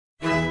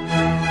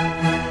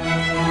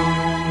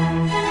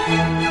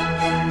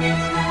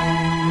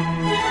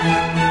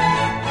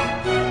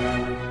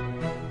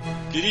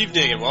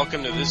evening and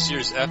welcome to this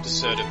year's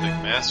episode of the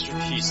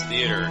Masterpiece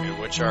Theater, in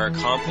which our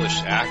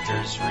accomplished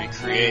actors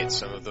recreate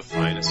some of the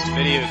finest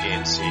video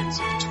game scenes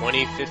of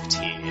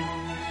 2015.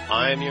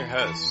 I am your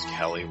host,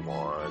 Kelly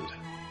Wand.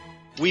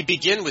 We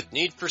begin with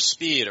Need for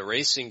Speed, a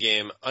racing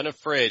game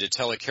unafraid to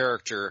tell a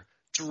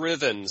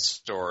character-driven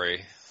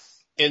story.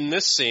 In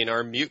this scene,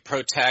 our mute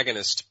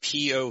protagonist,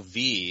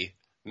 POV,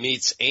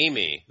 meets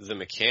Amy, the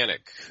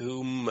mechanic,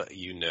 whom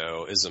you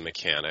know is a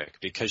mechanic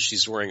because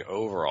she's wearing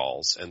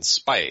overalls, and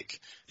Spike,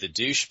 the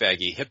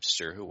douchebaggy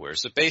hipster who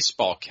wears a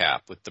baseball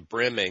cap with the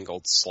brim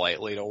angled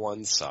slightly to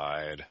one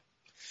side.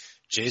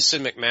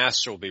 Jason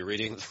McMaster will be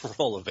reading the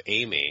role of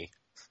Amy,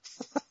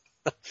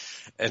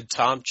 and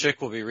Tom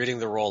Chick will be reading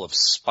the role of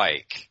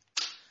Spike.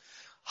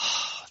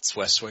 It's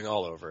West Wing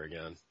all over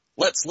again.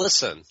 Let's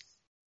listen.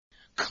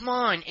 Come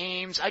on,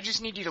 Ames. I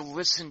just need you to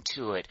listen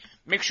to it.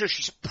 Make sure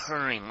she's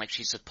purring like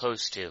she's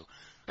supposed to.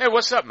 Hey,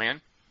 what's up,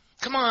 man?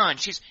 Come on,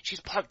 she's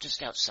parked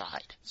just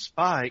outside.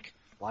 Spike,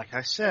 like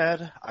I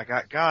said, I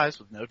got guys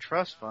with no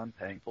trust fund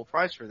paying full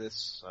price for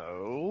this,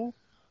 so...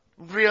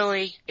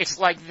 Really? It's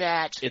like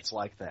that? It's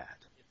like that.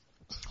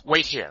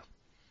 Wait here.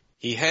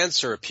 He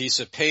hands her a piece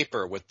of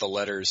paper with the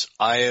letters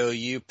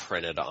IOU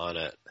printed on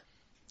it.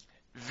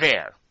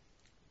 There.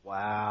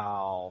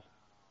 Wow.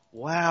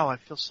 Wow, I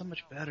feel so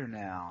much better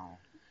now.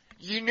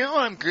 You know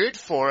I'm good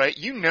for it.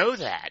 You know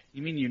that.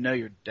 You mean you know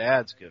your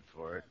dad's good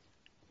for it?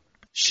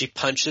 She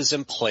punches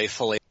him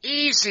playfully.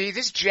 Easy,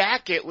 this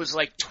jacket was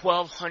like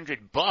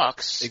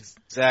 $1,200.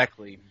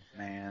 Exactly,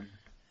 man.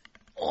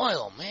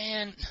 Oil,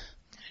 man.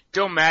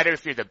 Don't matter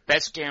if you're the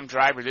best damn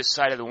driver this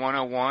side of the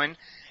 101.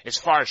 As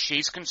far as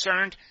she's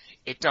concerned,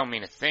 it don't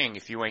mean a thing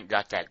if you ain't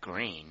got that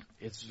green.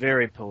 It's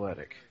very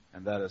poetic,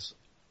 and that is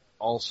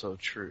also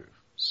true.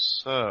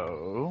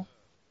 So...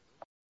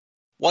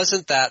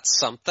 Wasn't that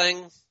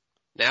something?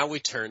 Now we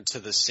turn to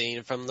the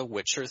scene from The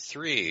Witcher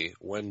 3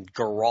 when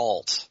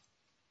Geralt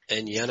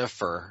and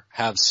Yennefer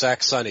have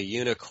sex on a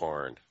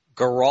unicorn.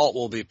 Geralt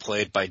will be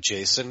played by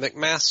Jason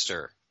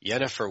McMaster.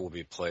 Yennefer will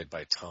be played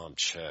by Tom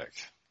Chick.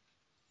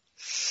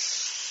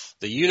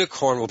 The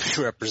unicorn will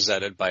be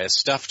represented by a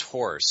stuffed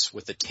horse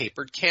with a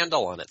tapered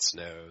candle on its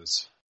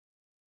nose.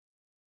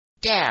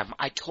 Damn,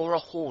 I tore a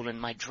hole in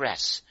my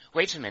dress.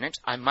 Wait a minute,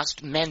 I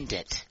must mend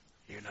it.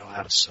 You know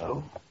how to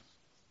sew?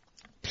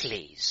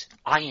 Please,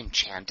 I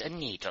enchant a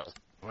needle.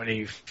 When are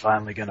you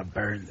finally gonna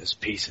burn this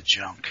piece of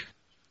junk?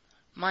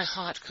 My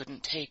heart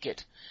couldn't take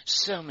it.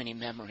 So many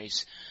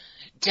memories.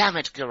 Damn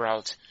it,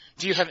 Geralt.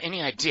 Do you have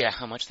any idea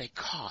how much they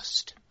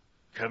cost?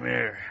 Come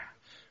here.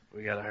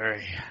 We gotta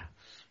hurry.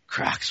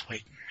 Croc's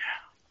waiting.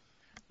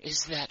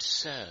 Is that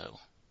so?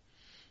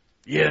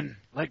 Yen,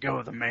 let go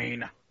of the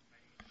mane.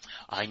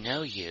 I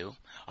know you.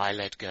 I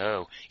let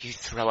go. You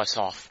throw us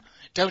off.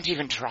 Don't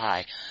even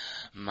try.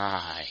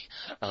 My,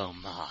 oh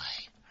my.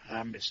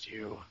 I missed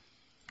you.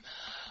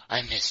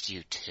 I missed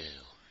you too.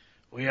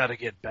 We ought to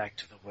get back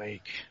to the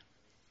wake.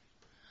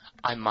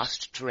 I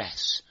must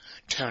dress.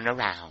 Turn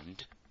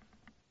around.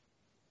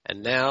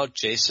 And now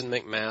Jason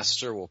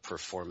McMaster will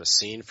perform a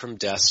scene from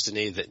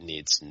Destiny that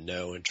needs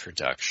no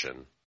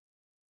introduction.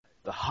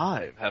 The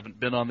Hive haven't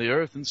been on the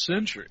Earth in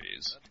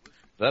centuries.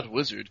 That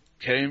wizard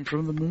came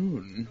from the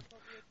moon.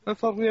 I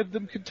thought we had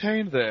them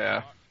contained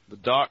there. The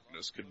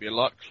darkness could be a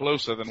lot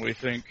closer than we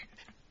think.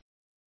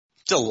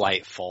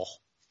 Delightful.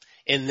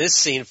 In this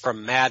scene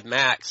from Mad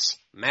Max,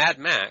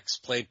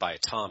 played by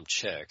Tom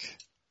Chick,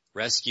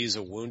 rescues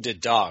a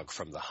wounded dog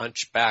from the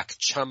hunchback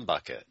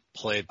Chumbucket,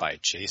 played by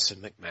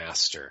Jason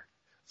McMaster.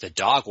 The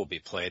dog will be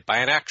played by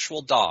an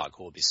actual dog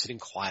who will be sitting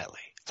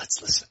quietly.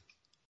 Let's listen.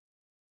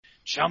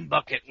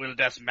 Chumbucket will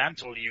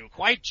dismantle you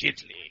quite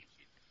gently.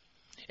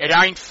 It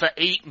ain't for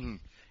eating.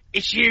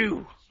 It's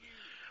you.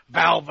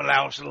 Valve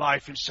allows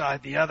life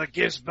inside the other,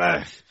 gives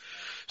birth.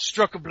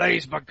 Struck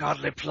ablaze by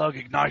godly plug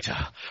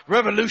igniter.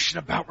 Revolution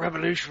about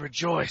revolution,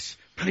 rejoice.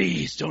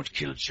 Please don't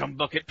kill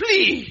Chumbucket,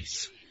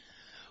 please.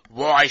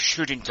 Why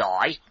shouldn't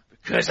I?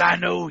 Because I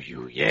know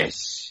you,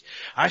 yes.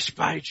 I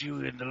spied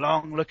you in the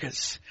long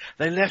lookers.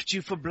 They left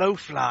you for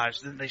blowflies,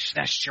 then they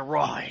snatched your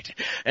ride.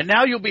 And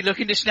now you'll be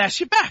looking to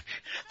snatch you back.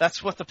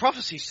 That's what the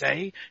prophecies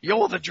say.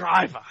 You're the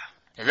driver.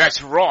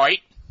 That's right.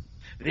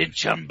 Then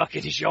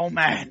Chumbucket is your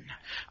man.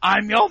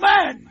 I'm your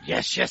man.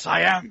 Yes, yes,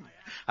 I am.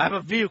 I have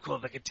a vehicle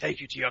that can take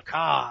you to your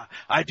car.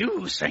 I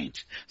do,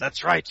 Saint.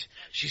 That's right.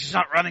 She's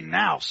not running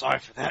now. Sorry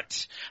for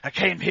that. I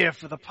came here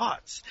for the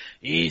parts.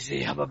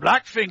 Easy. I'm a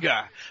black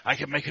finger. I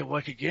can make it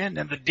work again.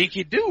 And the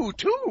dinky do,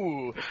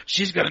 too.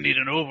 She's gonna need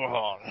an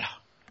overhaul.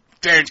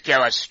 Don't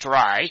go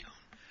astray.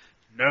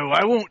 No,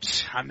 I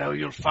won't. I know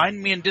you'll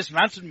find me and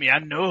dismantle me. I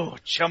know.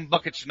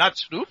 Chumbucket's not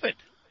stupid.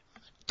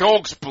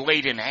 Dog's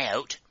bleeding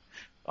out.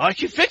 I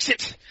can fix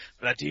it.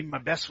 But I do my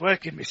best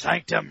work in my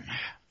sanctum.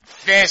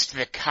 First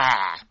the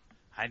car.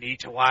 I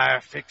need to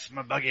wire fix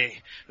my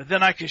buggy, but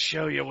then I can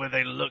show you where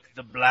they look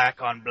the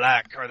black on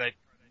black, or they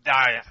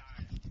die.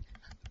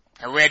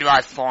 And where do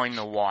I find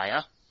the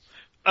wire?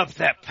 Up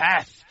that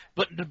path.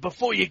 But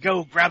before you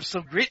go, grab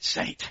some grit,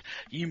 Saint.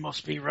 You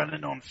must be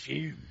running on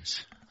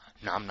fumes.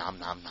 Nom nom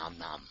nom nom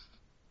nom.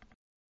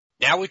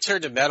 Now we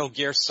turn to Metal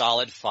Gear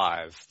Solid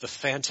 5, The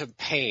Phantom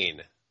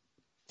Pain.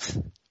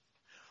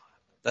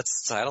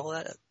 That's the title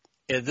of it?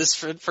 In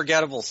this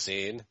unforgettable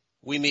scene,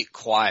 we meet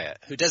Quiet,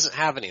 who doesn't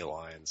have any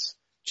lines.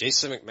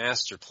 Jason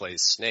McMaster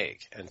plays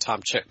Snake, and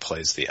Tom Chick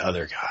plays the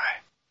other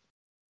guy.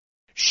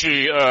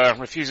 She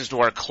refuses to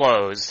wear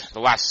clothes. The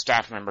last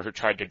staff member who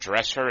tried to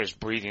dress her is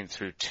breathing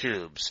through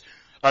tubes.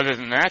 Other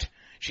than that,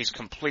 she's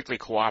completely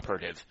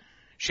cooperative.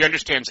 She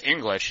understands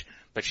English,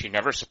 but she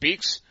never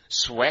speaks,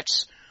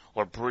 sweats,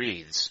 or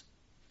breathes.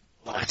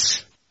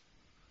 What?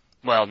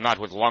 Well, not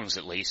with lungs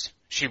at least.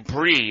 She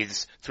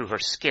breathes through her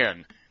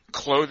skin.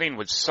 Clothing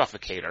would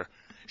suffocate her.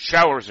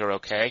 Showers are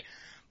okay,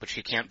 but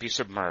she can't be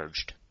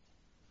submerged.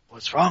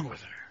 What's wrong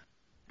with her?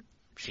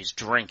 She's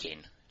drinking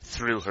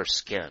through her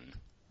skin.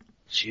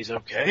 She's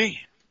okay?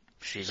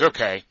 She's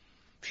okay.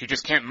 She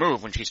just can't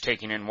move when she's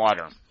taking in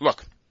water.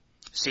 Look,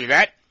 see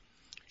that?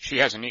 She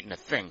hasn't eaten a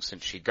thing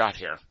since she got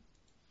here.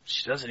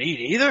 She doesn't eat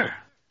either?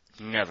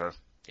 Never.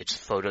 It's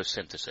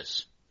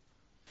photosynthesis.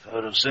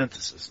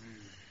 Photosynthesis.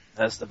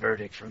 That's the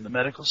verdict from the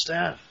medical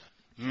staff.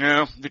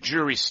 No, the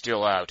jury's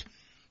still out,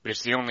 but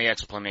it's the only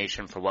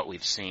explanation for what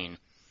we've seen.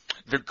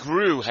 The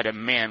GRU had a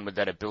man with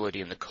that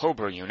ability in the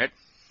Cobra unit.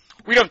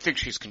 We don't think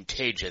she's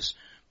contagious,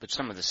 but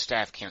some of the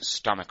staff can't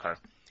stomach her.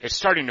 It's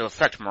starting to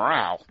affect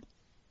morale.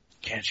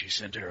 Can't you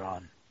send her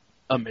on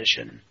a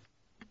mission?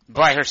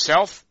 By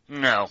herself?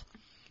 No.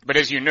 But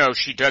as you know,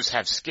 she does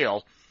have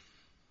skill.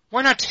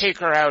 Why not take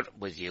her out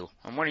with you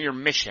on one of your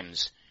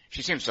missions?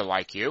 She seems to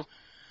like you.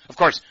 Of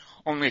course,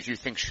 only if you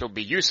think she'll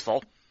be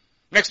useful.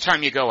 Next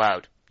time you go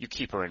out, you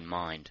keep her in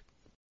mind.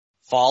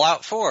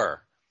 Fallout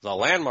 4. The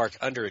landmark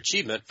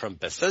underachievement from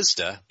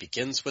Bethesda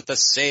begins with a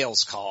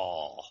sales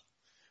call.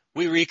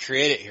 We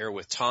recreate it here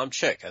with Tom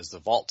Chick as the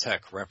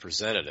Vault-Tec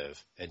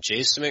representative and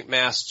Jason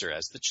McMaster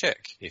as the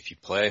Chick, if you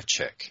play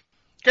Chick.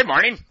 Good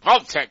morning.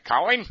 Vault-Tec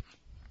calling.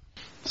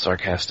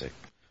 Sarcastic.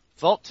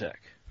 Vault-Tec.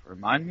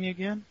 Remind me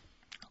again?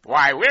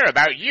 Why, we're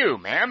about you,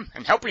 ma'am,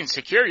 and helping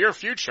secure your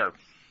future.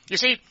 You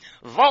see,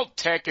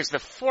 Vault-Tec is the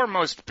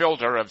foremost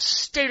builder of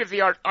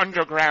state-of-the-art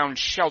underground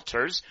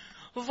shelters,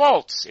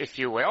 vaults, if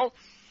you will,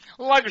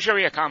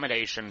 luxury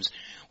accommodations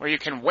where you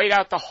can wait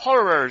out the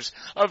horrors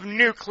of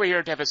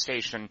nuclear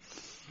devastation.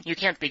 You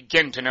can't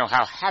begin to know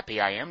how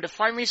happy I am to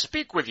finally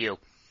speak with you.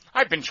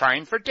 I've been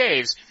trying for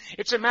days.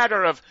 It's a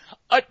matter of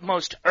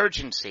utmost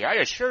urgency, I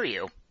assure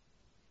you.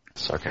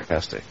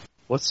 Sarcastic.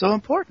 What's so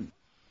important?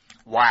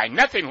 Why,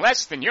 nothing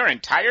less than your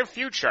entire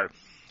future.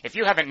 If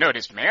you haven't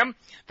noticed, ma'am,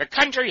 the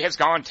country has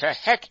gone to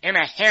heck in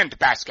a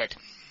handbasket,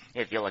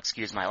 if you'll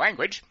excuse my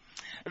language.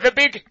 The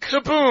big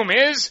kaboom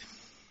is,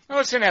 well,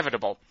 it's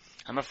inevitable.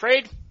 I'm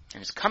afraid,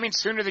 and it's coming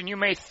sooner than you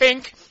may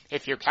think,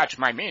 if you catch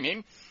my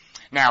meaning.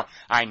 Now,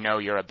 I know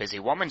you're a busy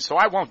woman, so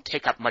I won't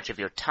take up much of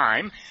your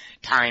time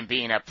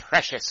being a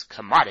precious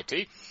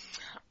commodity.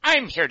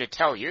 I'm here to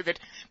tell you that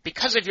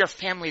because of your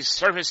family's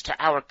service to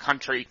our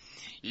country,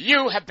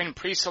 you have been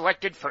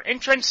pre-selected for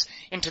entrance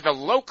into the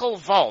local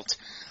vault,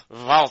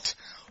 Vault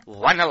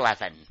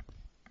 111.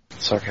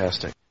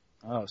 Sarcastic.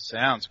 Oh,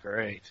 sounds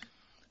great.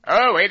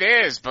 Oh, it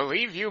is,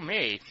 believe you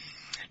me.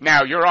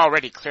 Now, you're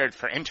already cleared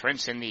for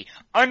entrance in the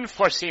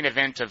unforeseen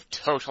event of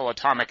total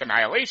atomic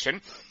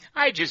annihilation.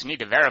 I just need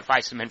to verify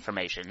some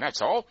information,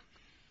 that's all.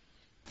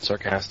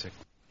 Sarcastic.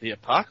 The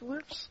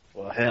apocalypse?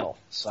 Well, hell,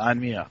 sign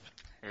me up.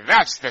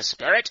 That's the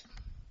spirit.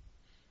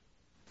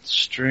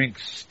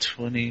 Strength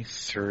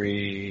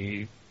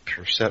 23,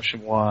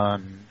 Perception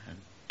 1,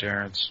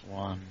 Endurance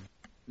 1.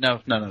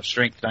 No,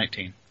 Strength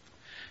 19.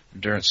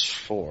 Endurance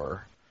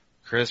 4.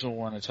 Charisma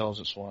 1,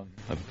 Intelligence 1,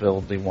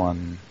 Ability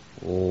 1,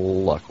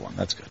 Luck 1.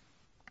 That's good.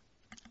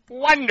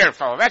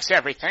 Wonderful, that's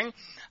everything.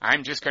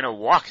 I'm just going to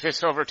walk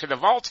this over to the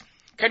vault.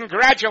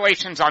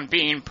 Congratulations on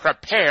being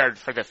prepared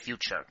for the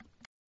future.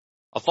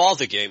 Of all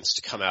the games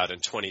to come out in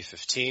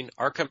 2015,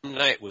 Arkham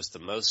Knight was the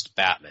most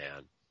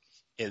Batman.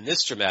 In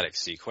this dramatic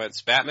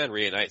sequence, Batman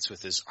reunites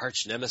with his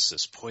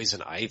arch-nemesis,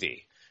 Poison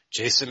Ivy.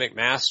 Jason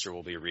McMaster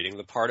will be reading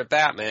the part of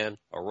Batman,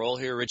 a role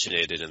he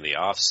originated in the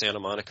off-Santa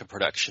Monica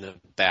production of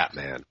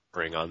Batman,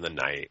 Bring on the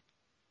Night.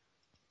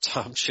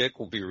 Tom Chick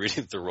will be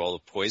reading the role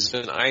of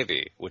Poison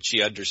Ivy, which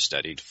he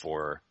understudied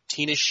for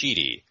Tina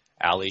Sheedy,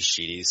 Ali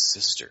Sheedy's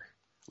sister.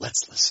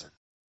 Let's listen.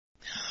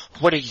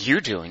 What are you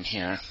doing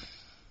here?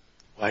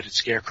 Why did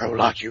Scarecrow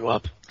lock you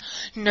up?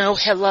 No,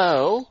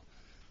 hello?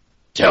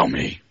 Tell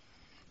me.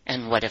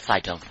 And what if I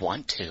don't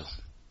want to?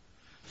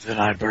 Then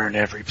I burn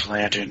every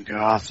plant in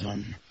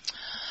Gotham.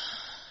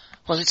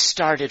 Well, it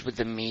started with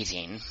the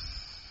meeting.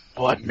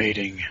 What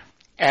meeting?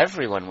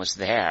 Everyone was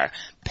there.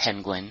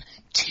 Penguin,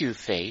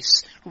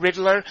 Two-Face,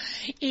 Riddler,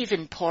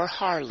 even poor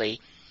Harley.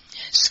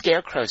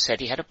 Scarecrow said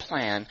he had a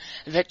plan,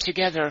 that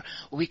together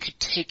we could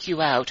take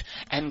you out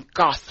and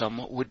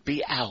Gotham would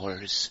be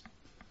ours.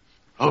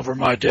 Over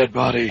my dead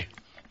body.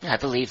 I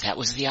believe that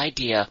was the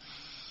idea.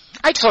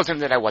 I told him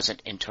that I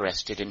wasn't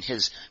interested in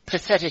his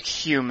pathetic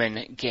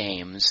human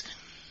games.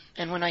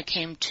 And when I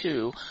came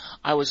to,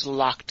 I was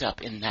locked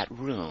up in that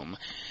room.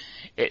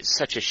 It's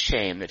such a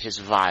shame that his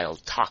vile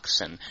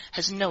toxin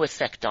has no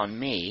effect on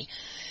me.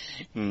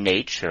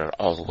 Nature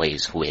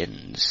always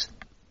wins.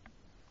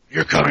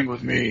 You're coming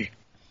with me.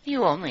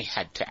 You only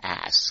had to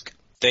ask.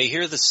 They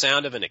hear the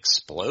sound of an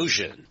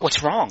explosion.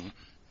 What's wrong?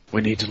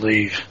 We need to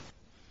leave.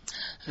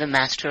 The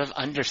master of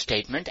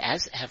understatement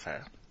as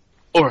ever.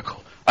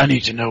 Oracle, I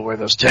need to know where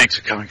those tanks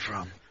are coming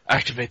from.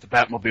 Activate the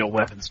Batmobile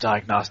weapons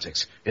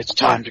diagnostics. It's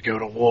time to go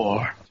to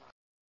war.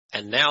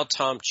 And now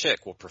Tom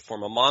Chick will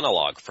perform a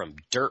monologue from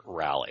Dirt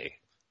Rally.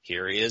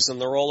 Here he is in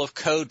the role of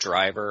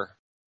co-driver.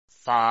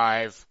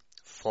 5,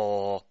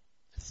 4,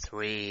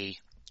 3,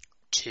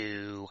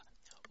 2,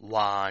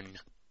 1,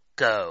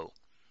 go.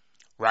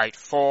 Right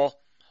 4,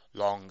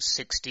 long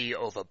 60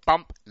 over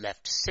bump,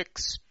 left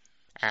 6,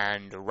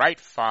 and right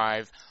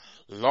 5,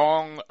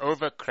 long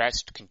over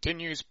crest,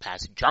 continues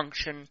past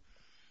junction,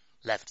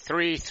 left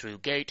 3 through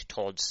gate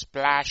towards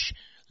splash,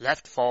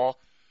 left 4,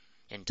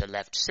 into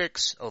left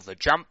 6 over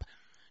jump,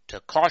 to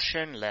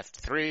caution, left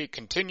 3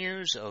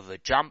 continues over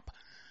jump,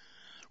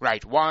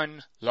 right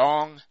 1,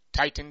 long,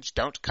 tightens,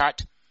 don't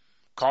cut,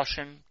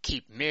 caution,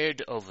 keep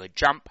mid over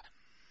jump,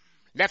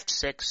 left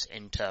 6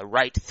 into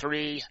right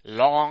 3,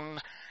 long,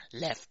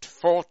 left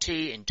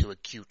 40 into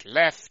acute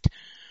left,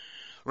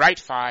 right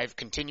 5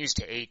 continues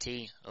to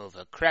 80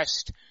 over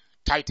crest,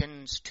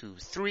 tightens to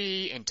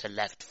 3 into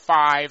left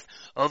 5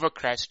 over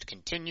crest,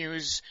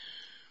 continues,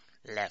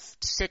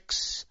 left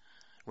 6,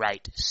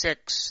 right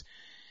 6,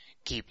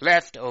 keep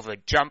left over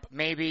jump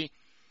maybe,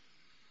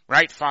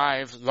 right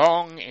 5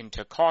 long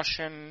into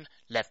caution,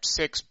 left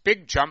 6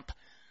 big jump,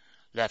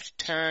 left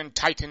turn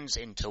tightens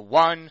into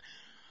 1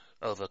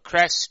 over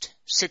crest,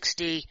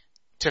 60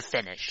 to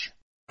finish.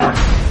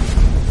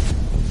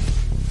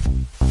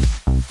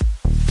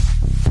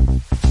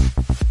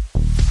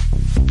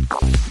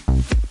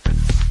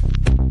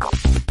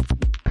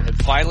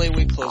 And finally,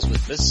 we close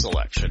with this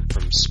selection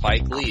from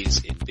Spike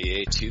Lee's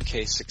NBA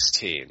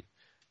 2K16.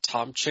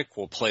 Tom Chick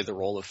will play the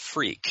role of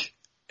Freak,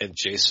 and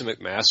Jason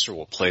McMaster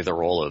will play the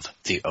role of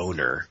the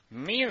owner.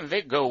 Me and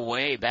Vic go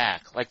way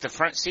back, like the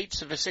front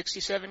seats of a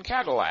 67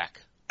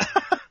 Cadillac.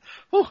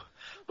 Ooh,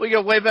 we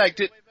go way back.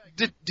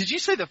 Did you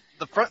say the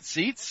front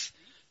seats?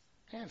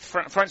 Yeah,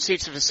 front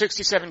seats of a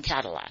 67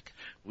 Cadillac.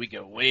 We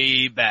go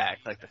way back,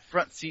 like the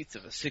front seats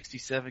of a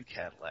 67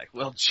 Cadillac.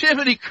 Well,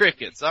 Jiminy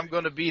Crickets, I'm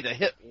going to be the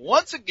hit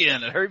once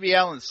again at Herbie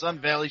Allen's Sun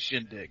Valley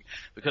Shindig,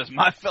 because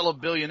my fellow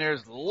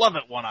billionaires love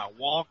it when I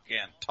walk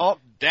and talk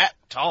that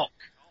talk.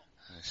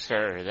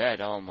 Sir,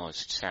 that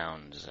almost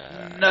sounds,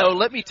 No,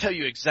 let me tell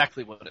you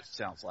exactly what it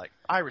sounds like.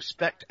 I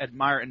respect,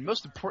 admire, and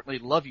most importantly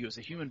love you as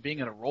a human being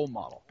and a role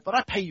model. But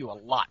I pay you a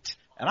lot.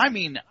 And I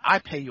mean, I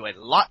pay you a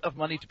lot of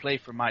money to play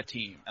for my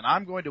team. And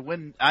I'm going to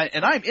win,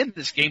 and I'm in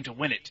this game to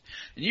win it.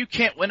 And you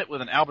can't win it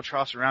with an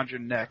albatross around your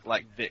neck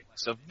like Vic.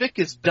 So Vic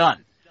is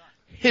done.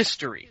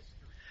 History.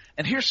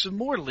 And here's some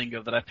more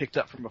lingo that I picked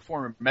up from a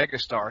former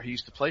megastar who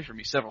used to play for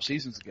me several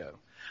seasons ago.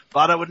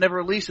 Thought I would never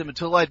release him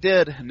until I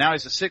did, and now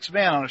he's a sixth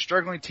man on a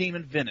struggling team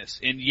in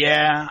Venice. And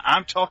yeah,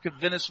 I'm talking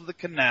Venice with the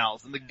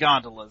canals and the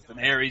gondolas and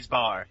Harry's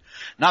bar.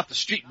 Not the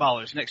street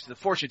ballers next to the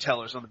fortune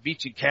tellers on the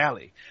beach in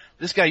Cali.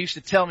 This guy used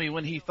to tell me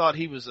when he thought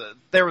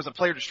there was a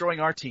player destroying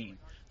our team,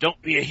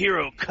 don't be a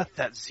hero, cut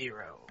that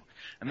zero.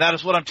 And that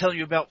is what I'm telling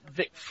you about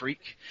Vic,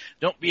 freak.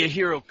 Don't be a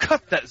hero,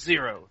 cut that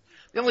zero.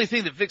 The only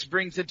thing that Vicks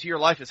brings into your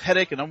life is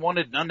headache and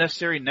unwanted and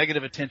unnecessary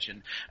negative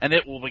attention, and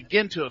it will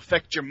begin to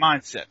affect your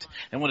mindset.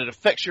 And when it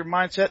affects your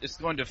mindset, it's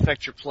going to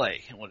affect your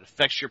play. And when it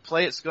affects your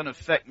play, it's going to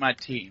affect my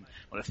team.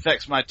 When it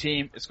affects my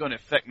team, it's going to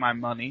affect my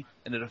money.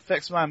 And it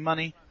affects my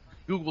money,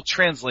 Google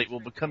Translate will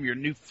become your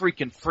new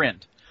freaking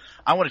friend.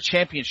 I want a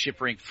championship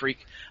ring,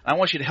 freak, and I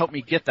want you to help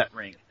me get that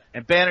ring.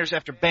 And banners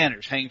after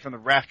banners hanging from the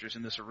rafters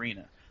in this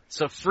arena.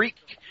 So freak,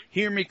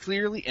 hear me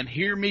clearly and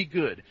hear me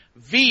good.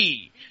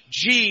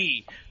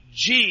 VGG,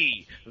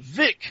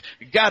 Vic,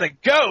 gotta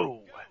go.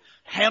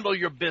 Handle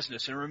your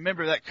business, and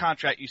remember that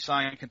contract you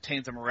signed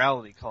contains a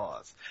morality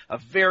clause, a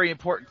very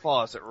important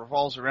clause that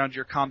revolves around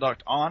your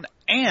conduct on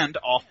and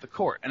off the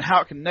court, and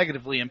how it can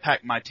negatively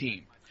impact my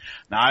team.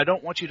 Now, I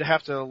don't want you to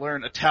have to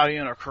learn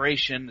Italian or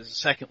Croatian as a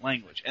second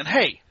language. And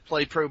hey,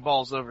 play pro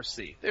balls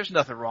overseas. There's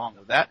nothing wrong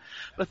with that,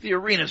 but the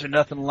arenas are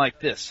nothing like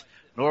this,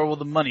 nor will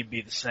the money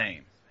be the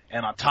same.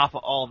 And on top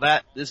of all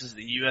that, this is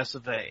the US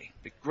of A,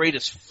 the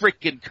greatest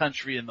frickin'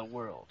 country in the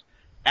world.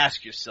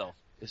 Ask yourself,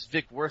 is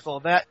Vic worth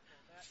all that?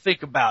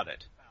 Think about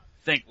it.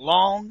 Think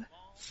long,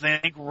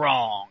 think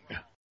wrong.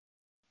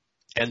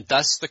 And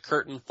thus the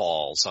curtain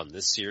falls on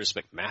this year's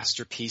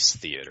McMasterpiece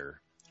Theater.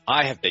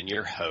 I have been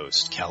your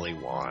host, Kelly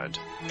Wand.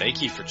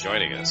 Thank you for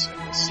joining us, and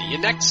we'll see you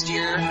next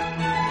year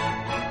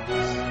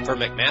for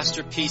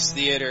McMasterpiece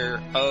Theater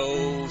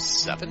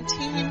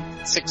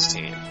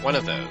 16, one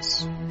of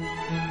those.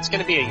 It's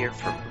going to be a year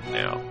from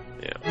now.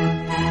 Yeah.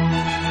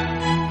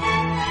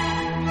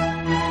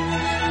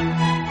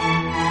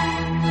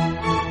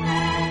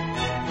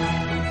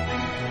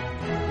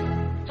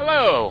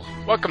 Hello,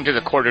 welcome to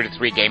the Quarter to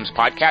Three Games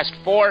podcast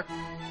for,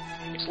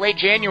 it's late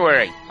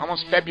January,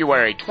 almost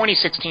February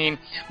 2016.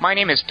 My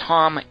name is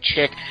Tom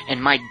Chick,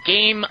 and my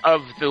game of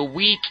the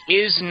week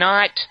is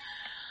not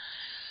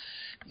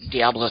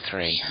Diablo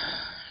 3.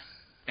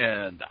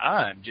 And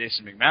I'm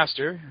Jason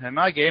McMaster, and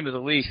my game of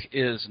the week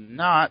is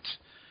not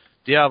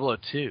Diablo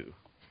 2.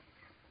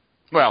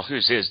 Well,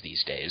 whose is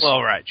these days?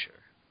 Well, right, sure.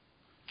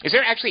 Is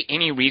there actually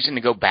any reason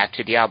to go back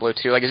to Diablo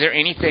 2? Like, is there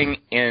anything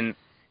in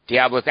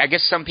Diablo? I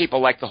guess some people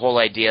like the whole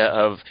idea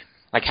of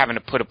like having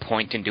to put a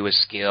point into a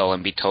skill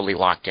and be totally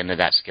locked into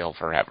that skill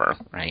forever,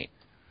 right?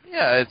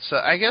 Yeah, it's.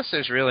 I guess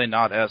there's really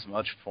not as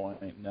much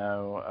point,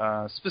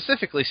 no.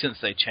 Specifically since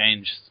they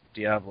changed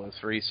Diablo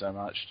 3 so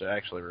much to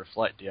actually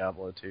reflect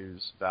Diablo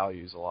 2's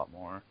values a lot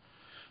more.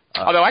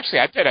 Although, actually,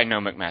 I bet I know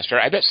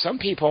McMaster. I bet some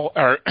people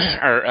are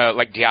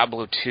like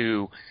Diablo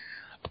 2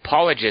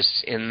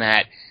 apologists in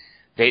that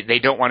they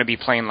don't want to be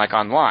playing like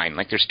online.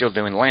 Like they're still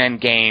doing LAN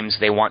games.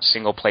 They want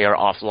single-player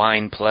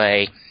offline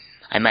play.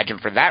 I imagine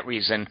for that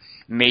reason,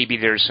 maybe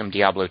there's some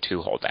Diablo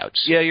 2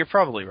 holdouts. Yeah, you're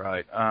probably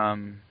right.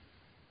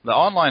 The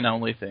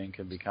online-only thing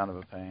can be kind of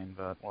a pain,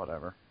 but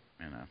whatever,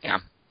 you know. Yeah.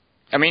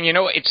 I mean, you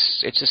know,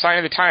 it's a sign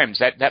of the times.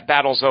 That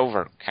battle's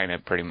over, kind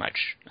of, pretty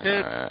much.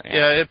 Yeah,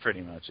 it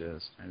pretty much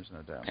is. There's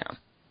no doubt. Yeah.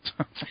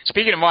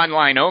 Speaking of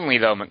online-only,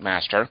 though,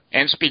 McMaster,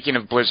 and speaking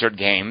of Blizzard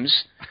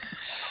games,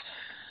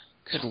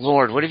 good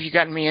Lord, what have you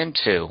gotten me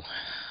into?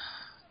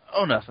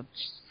 Oh, nothing.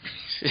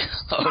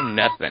 Oh,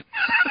 nothing.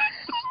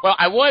 Well,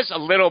 I was a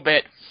little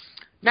bit,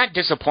 not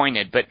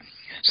disappointed, but,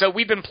 so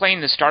we've been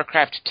playing the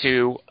StarCraft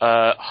 2,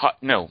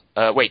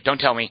 wait, don't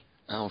tell me.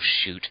 Oh,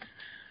 shoot.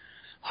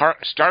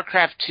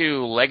 StarCraft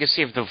 2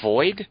 Legacy of the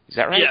Void? Is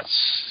that right?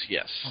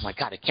 Yes. Oh my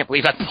god, I can't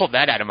believe I pulled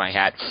that out of my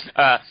hat.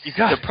 You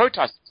got the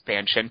Protoss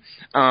expansion.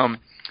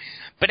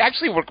 But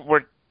actually,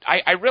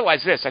 I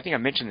realize this, I think I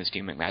mentioned this to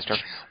you, McMaster.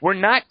 We're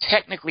not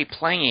technically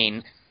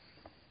playing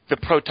the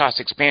Protoss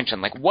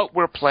expansion. Like, what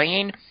we're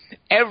playing,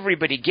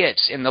 everybody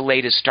gets in the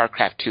latest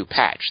StarCraft 2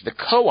 patch. The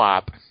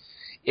co-op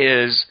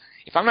is,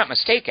 if I'm not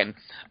mistaken,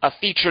 a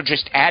feature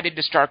just added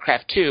to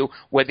StarCraft 2,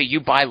 whether you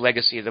buy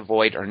Legacy of the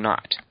Void or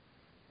not.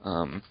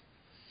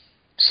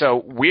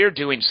 So we're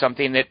doing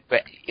something that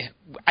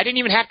I didn't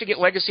even have to get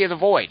Legacy of the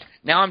Void.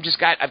 Now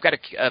I've got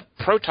a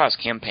Protoss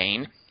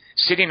campaign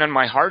sitting on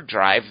my hard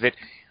drive that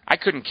I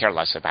couldn't care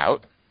less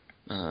about.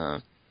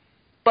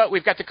 But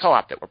we've got the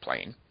co-op that we're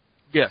playing.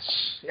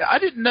 Yes. Yeah, I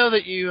didn't know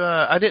that you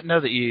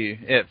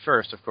at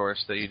first, of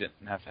course, that you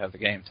didn't have to have the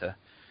game to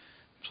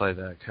play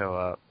the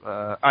co-op.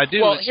 I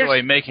do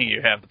enjoy making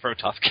you have the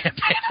Protoss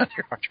campaign on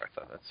your hard drive.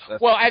 That's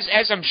well,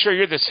 as I'm sure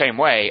you're the same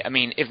way. I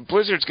mean, if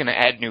Blizzard's going to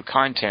add new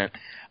content,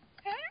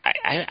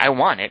 I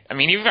want it. I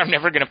mean, even if I'm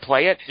never going to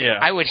play it,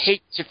 I would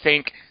hate to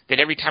think that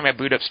every time I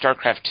boot up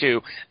StarCraft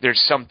 2,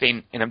 there's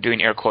something, and I'm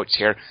doing air quotes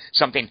here,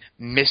 something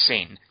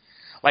missing.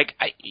 Like,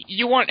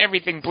 you want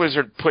everything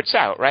Blizzard puts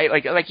out, right?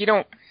 Like you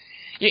don't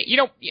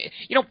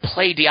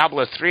play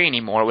Diablo 3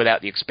 anymore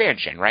without the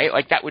expansion, right?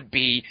 Like that would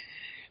be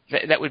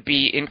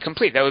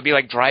incomplete. That would be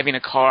like driving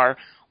a car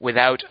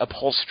without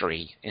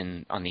upholstery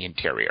on the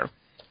interior.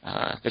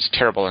 That's a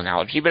terrible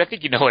analogy, but I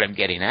think you know what I'm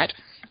getting at.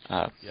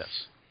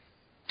 Yes.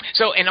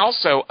 So, and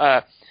also,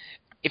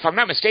 if I'm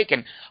not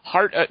mistaken,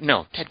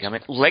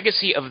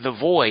 Legacy of the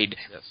Void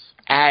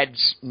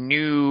adds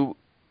new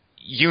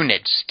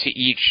units to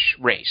each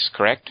race,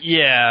 correct?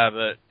 Yeah,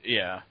 but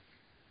yeah.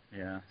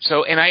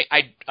 So, and I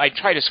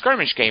tried a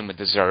skirmish game with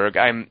the Zerg.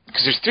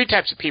 Because there's 3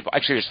 types of people.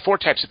 Actually, there's 4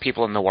 types of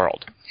people in the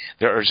world.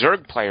 There are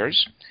Zerg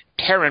players,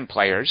 Terran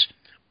players,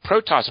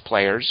 Protoss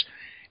players,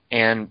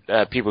 and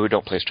people who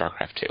don't play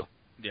StarCraft 2.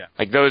 Yeah.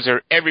 Like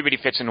everybody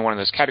fits into one of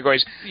those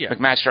categories. Yeah.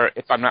 McMaster,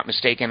 if I'm not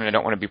mistaken, and I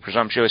don't want to be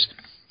presumptuous,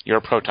 you're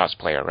a Protoss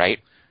player,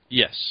 right?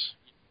 Yes.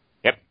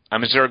 Yep.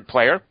 I'm a Zerg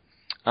player.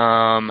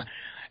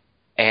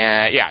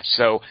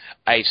 So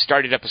I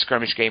started up a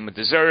skirmish game with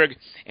the Zerg,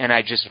 and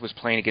I just was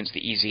playing against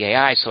the easy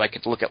AI, so I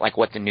could look at like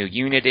what the new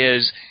unit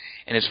is.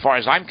 And as far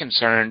as I'm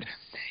concerned,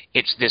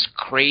 it's this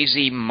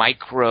crazy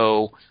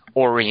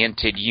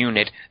micro-oriented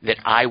unit that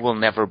I will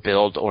never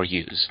build or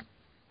use.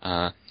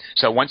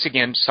 So once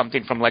again,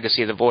 something from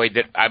Legacy of the Void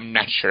that I'm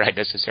not sure I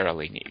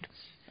necessarily need.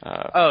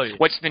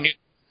 What's the new?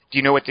 Do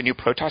you know what the new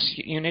Protoss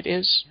unit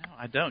is? No,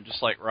 I don't.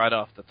 Just like right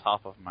off the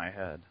top of my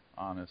head,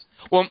 honest.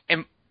 Well,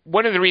 and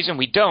one of the reasons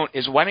we don't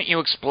is why don't you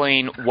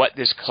explain what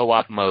this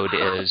co-op mode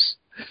is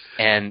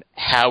and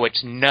how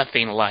it's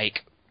nothing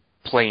like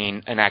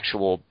playing an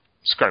actual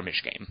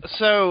skirmish game.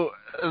 So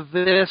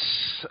this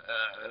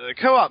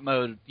co-op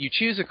mode, you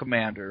choose a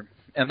commander,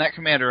 and that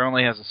commander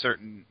only has a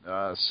certain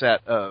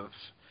set of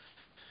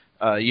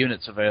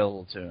units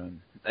available to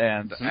him.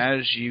 And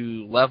as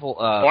you level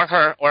up... Or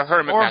her,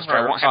 McMaster.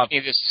 I won't have any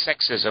of this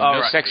sexism.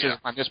 Sexism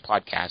on this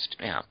podcast.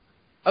 Yeah.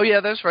 Oh, yeah,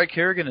 that's right.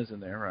 Kerrigan is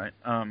in there, right?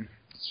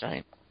 That's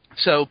right.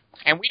 So...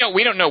 And we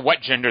don't know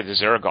what gender the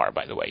Zerg are,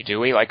 by the way, do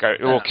we?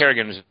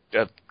 Kerrigan is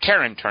a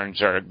Terran turned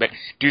Zerg, but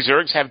do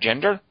Zergs have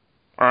gender?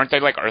 Or aren't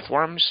they like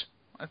earthworms?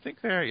 I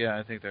think they're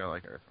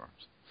like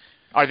earthworms.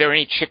 Are there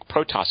any chick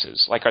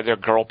Protosses? Like, are there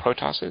girl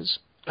Protosses?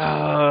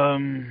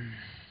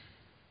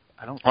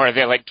 I don't. Or are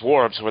they like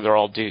dwarves where they're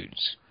all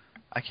dudes?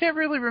 I can't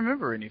really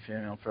remember any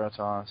female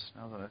Protoss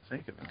now that I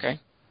think of it. Okay.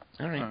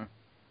 All right. Huh.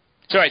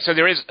 So, right, so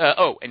there is,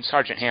 and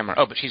Sergeant Hammer.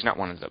 Oh, but she's not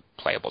one of the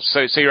playables.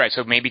 So you're right.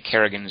 So maybe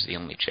Kerrigan is the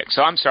only chick.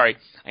 So I'm sorry,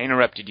 I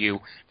interrupted you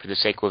for the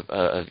sake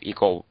of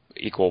equal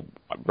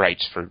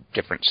rights for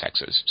different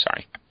sexes.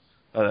 Sorry.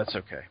 Oh, that's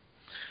okay.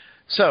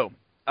 So,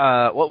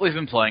 what we've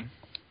been playing,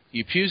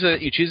 you choose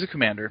a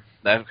commander.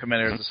 That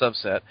commander is a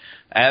subset.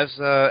 As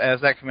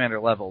that commander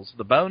levels,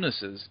 the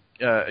bonuses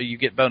you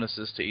get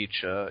bonuses to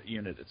each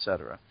unit,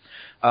 etc.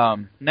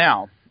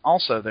 Now,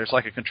 also, there's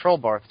like a control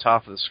bar at the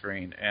top of the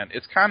screen, and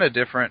it's kind of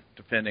different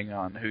depending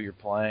on who you're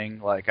playing.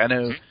 Like, I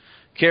know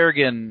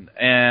Kerrigan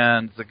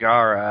and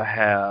Zagara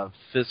have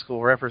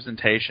physical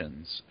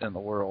representations in the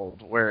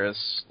world, whereas,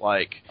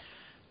 like,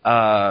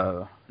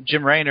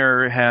 Jim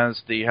Raynor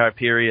has the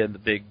Hyperion, the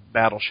big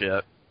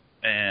battleship,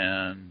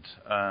 and,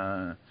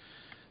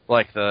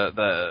 like,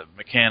 the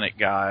mechanic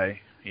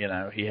guy, you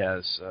know, he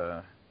has,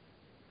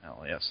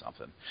 well, he has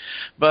something.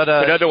 But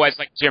otherwise,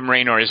 like, Jim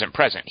Raynor isn't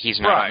present. He's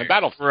not on the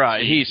battlefield.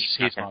 Right, he's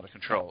not a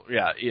control.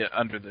 Yeah,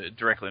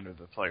 directly under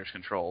the player's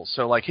control.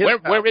 So, like, his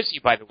where is he,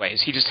 by the way?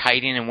 Is he just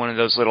hiding in one of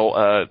those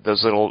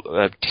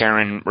little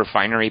Terran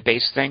refinery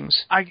base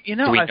things?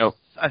 Do we know?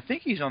 I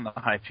think he's on the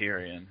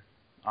Hyperion,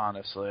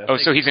 honestly.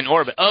 So he's in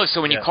orbit. Oh,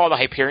 so when you call the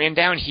Hyperion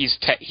down, he's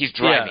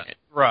driving it.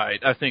 Right,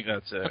 I think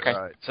that's it. Okay.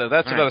 Right, so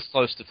that's about as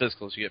close to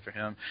physical as you get for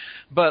him.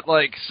 But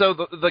like, so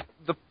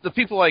the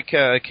people like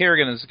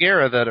Kerrigan and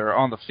Zagara that are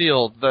on the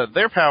field,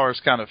 their powers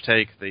kind of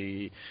take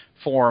the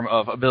form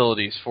of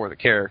abilities for the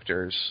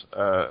characters.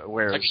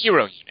 Whereas like a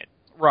hero unit.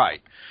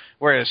 Right.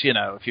 Whereas, you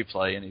know, if you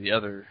play any of the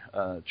other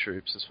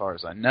troops, as far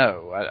as I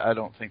know, I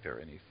don't think there are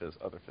any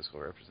other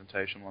physical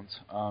representation ones.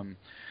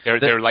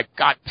 They're like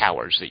god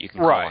powers that you can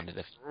call onto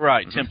the field.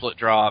 Right, template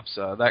drops,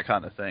 that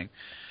kind of thing.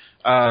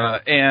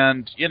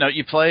 And, you know,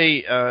 you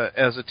play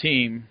as a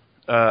team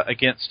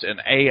against an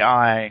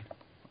AI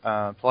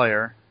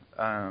player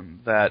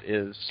that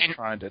is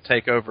trying to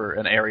take over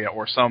an area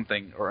or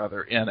something or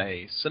other in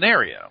a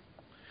scenario.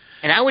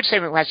 And I would say,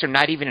 McMaster,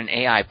 not even an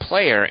AI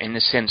player in the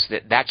sense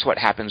that that's what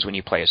happens when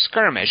you play a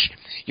skirmish.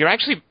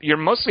 You're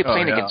mostly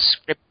playing against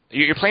script.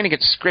 You're playing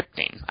against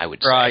scripting, I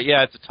would say. Right,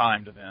 yeah, it's a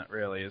timed event,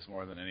 really, is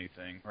more than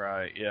anything.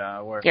 Right,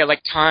 yeah. Yeah,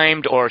 like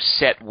timed or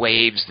set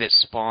waves that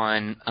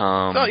spawn.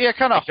 So, yeah,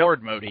 kind of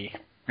horde mode-y.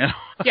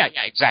 Yeah,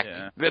 exactly.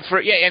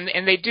 Yeah.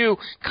 And they do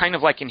kind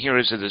of like in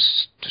Heroes of the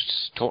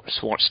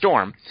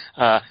Storm.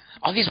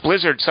 All these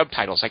Blizzard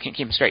subtitles, I can't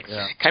keep them straight.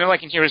 Yeah. Kind of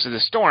like in Heroes of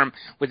the Storm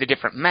with the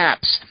different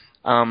maps.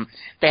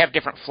 They have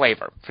different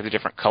flavor for the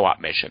different co-op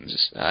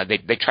missions.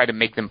 They try to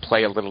make them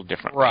play a little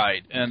differently.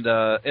 Right, and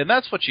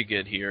that's what you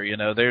get here. You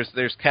know,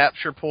 there's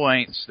capture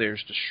points,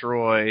 there's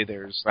destroy,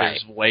 there's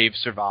wave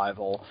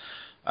survival.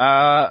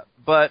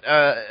 But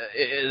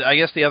I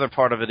guess the other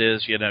part of it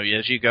is, you know,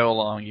 as you go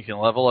along, you can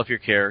level up your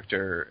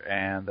character,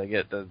 and they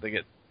get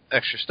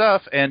extra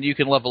stuff, and you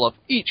can level up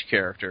each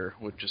character,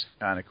 which is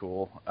kind of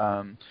cool.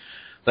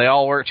 They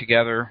all work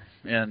together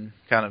in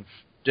kind of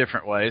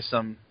different ways,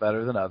 some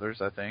better than others,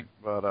 I think.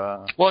 But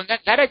well,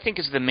 that I think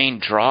is the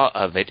main draw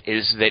of it,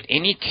 is that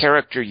any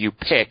character you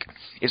pick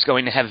is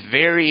going to have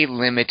very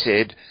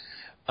limited.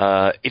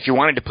 If you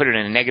wanted to put it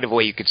in a negative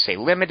way, you could say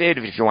limited.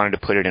 If you wanted to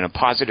put it in a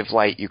positive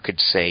light, you could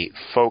say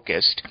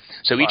focused.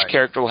 So each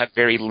character will have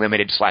very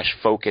limited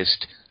 /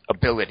 focused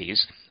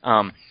abilities.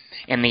 And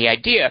the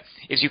idea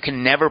is you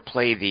can never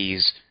play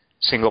these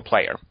single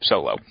player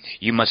solo.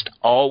 You must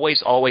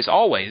always, always,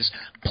 always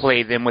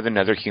play them with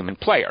another human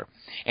player.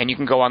 And you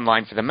can go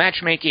online for the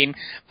matchmaking,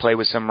 play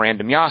with some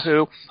random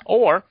Yahoo,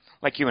 or,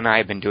 like you and I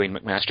have been doing,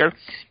 McMaster,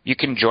 you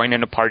can join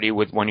in a party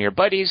with one of your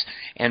buddies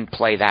and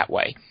play that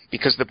way.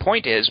 Because the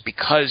point is,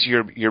 because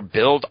your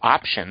build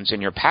options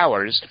and your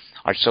powers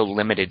are so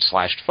limited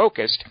 /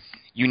 focused,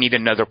 you need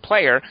another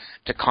player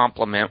to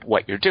complement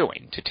what you're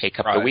doing, to take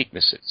up the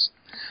weaknesses.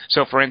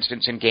 So, for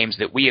instance, in games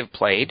that we have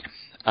played,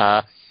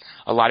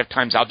 a lot of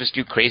times I'll just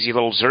do crazy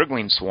little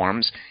Zergling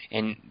swarms,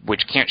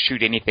 which can't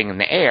shoot anything in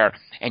the air,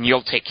 and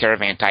you'll take care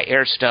of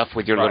anti-air stuff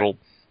with your little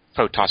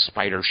Protoss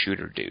spider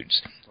shooter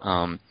dudes.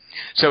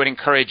 So it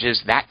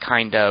encourages that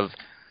kind of,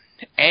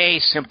 A,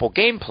 simple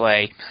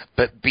gameplay,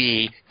 but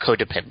B,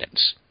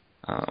 codependence.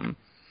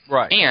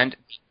 And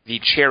the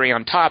cherry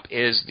on top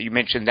is, you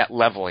mentioned that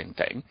leveling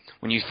thing.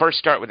 When you first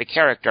start with a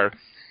character,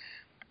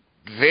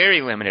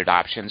 very limited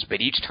options,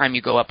 but each time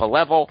you go up a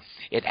level,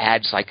 it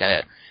adds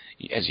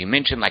as you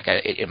mentioned,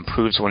 it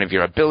improves one of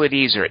your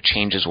abilities, or it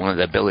changes one of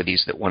the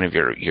abilities that one of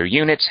your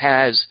units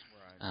has.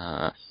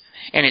 And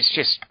it's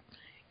just,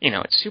 you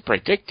know, it's super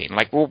addicting.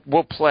 Like,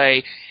 we'll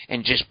play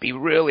and just be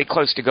really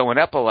close to going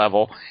up a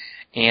level,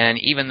 and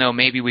even though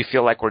maybe we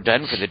feel like we're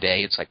done for the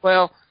day, it's like,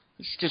 well,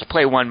 let's just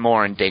play one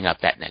more and ding up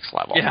that next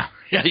level. Yeah,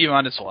 you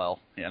might as well,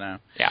 you know.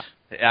 Yeah.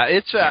 Yeah,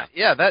 it's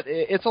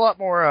a lot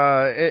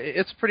more.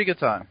 It's a pretty good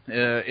time.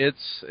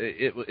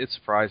 It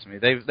surprised me.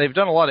 They've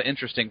done a lot of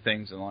interesting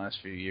things in the last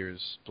few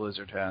years.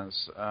 Blizzard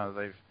has.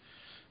 They've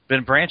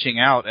been branching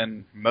out,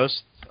 and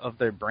most of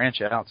their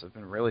branch outs have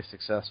been really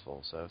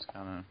successful. So it's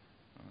kind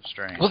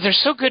strange. Well, they're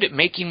so good at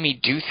making me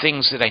do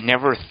things that I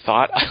never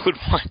thought I would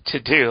want to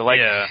do. Like,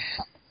 yeah.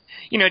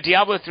 you know,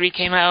 Diablo 3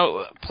 came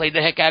out, played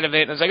the heck out of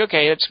it, and I was like,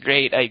 okay, that's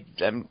great.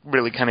 I'm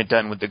really kind of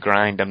done with the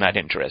grind. I'm not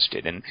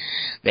interested. And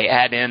they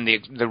add in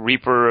the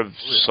Reaper of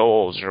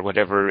Souls or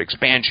whatever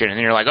expansion, and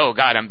you're like, oh,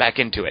 God, I'm back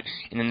into it.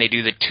 And then they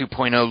do the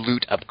 2.0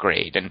 loot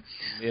upgrade, and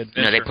you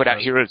know, they put out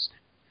Heroes...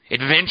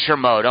 Adventure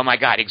mode. Oh my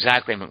God,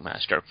 exactly,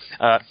 McMaster.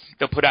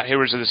 They'll put out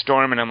Heroes of the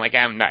Storm, and I'm like,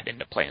 I'm not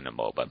into playing a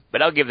MOBA,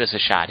 but I'll give this a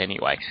shot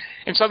anyway.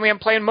 And suddenly I'm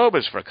playing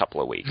MOBAs for a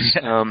couple of weeks.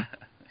 And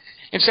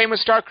same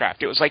with StarCraft.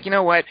 It was like, you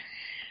know what?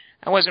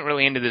 I wasn't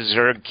really into the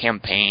Zerg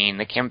campaign.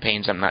 The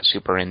campaigns I'm not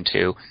super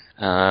into.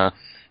 The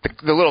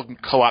little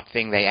co-op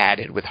thing they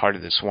added with Heart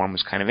of the Swarm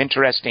was kind of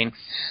interesting.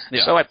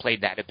 Yeah. So I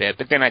played that a bit,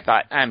 but then I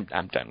thought, I'm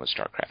done with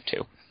StarCraft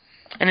 2.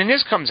 And then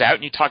this comes out,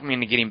 and you talk me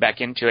into getting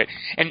back into it.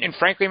 And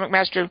frankly,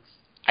 McMaster,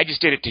 I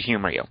just did it to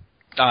humor you.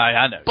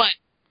 I know.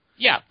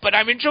 But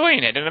I'm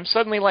enjoying it, and I'm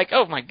suddenly like,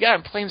 oh my God,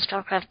 I'm playing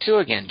StarCraft 2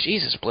 again.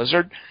 Jesus,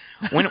 Blizzard.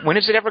 When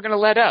is it ever going to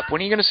let up? When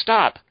are you going to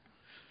stop?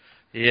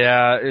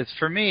 Yeah,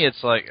 for me,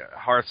 it's like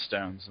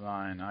Hearthstone's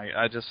mine.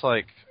 I just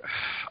like,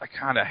 I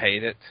kind of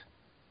hate it,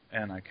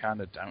 and I kind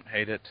of don't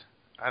hate it.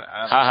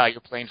 Haha,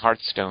 you're playing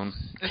Hearthstone.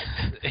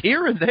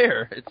 Here and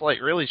there, it's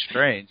like really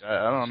strange.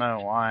 I don't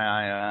know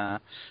why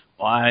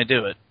I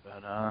do it,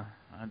 but I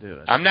do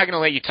it. I'm not going to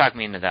let you talk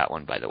me into that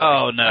one, by the way.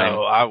 Oh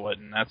no, I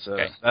wouldn't.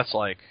 That's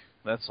like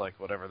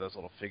whatever those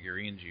little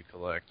figurines you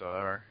collect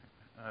are.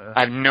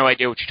 I have no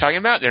idea what you're talking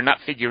about. They're not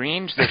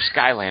figurines. They're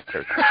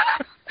Skylanders.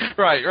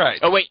 Right.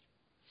 Oh wait,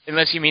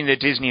 unless you mean the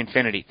Disney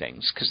Infinity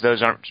things, because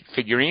those aren't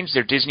figurines.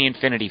 They're Disney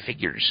Infinity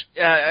figures.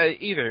 Yeah,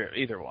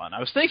 either one. I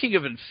was thinking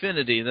of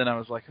Infinity, then I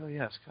was like, oh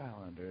yeah,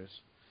 Skylanders.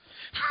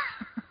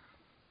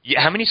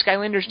 Yeah, how many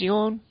Skylanders do you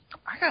own?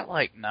 I got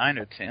like 9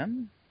 or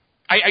 10.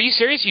 Are you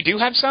serious? You do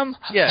have some?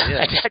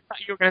 Yeah. I thought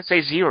you were going to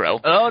say 0.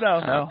 Oh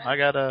no. I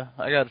got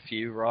a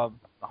few. Rob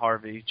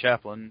Harvey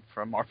Chaplin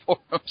from our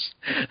forums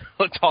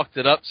talked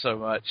it up so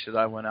much that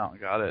I went out and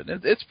got it.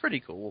 It's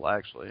pretty cool,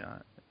 actually.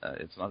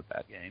 It's not a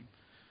bad game.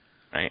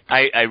 Right.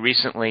 I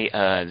recently,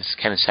 this is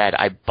kind of sad,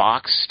 I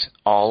boxed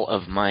all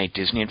of my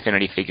Disney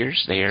Infinity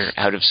figures. They are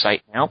out of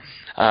sight now,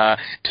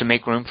 to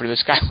make room for the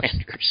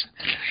Skylanders.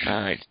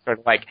 It's sort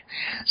of like,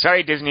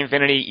 sorry, Disney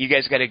Infinity, you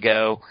guys got to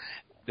go.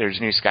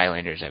 There's new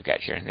Skylanders I've got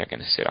here, and they're going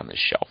to sit on this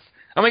shelf.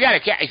 Oh my God,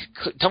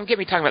 don't get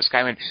me talking about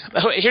Skylanders.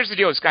 Here's the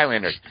deal with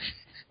Skylanders.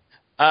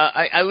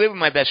 I live with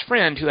my best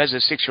friend who has a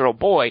 6-year-old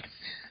boy.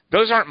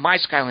 Those aren't my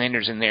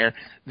Skylanders in there.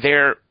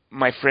 They're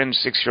my friend's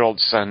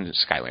 6-year-old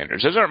son's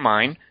Skylanders. Those aren't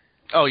mine.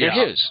 Oh yeah,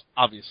 they're his.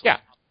 Obviously. Yeah.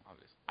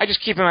 I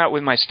just keep them out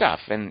with my stuff,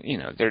 and you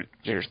know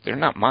they're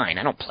not mine.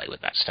 I don't play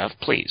with that stuff.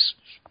 Please.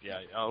 Yeah.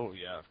 Oh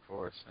yeah, of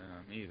course.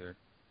 Me either.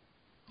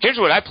 Here's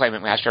what I play,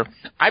 McMaster.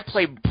 I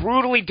play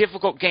brutally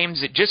difficult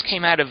games that just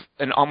came out of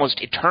an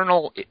almost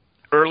eternal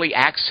early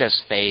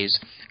access phase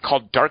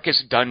called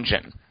Darkest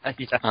Dungeon.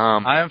 Yeah,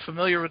 I am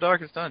familiar with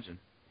Darkest Dungeon.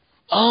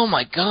 Oh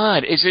my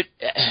God, is it?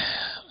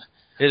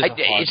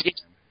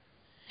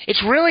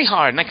 It's really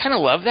hard, and I kind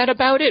of love that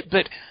about it.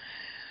 But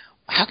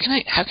how can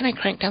I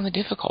crank down the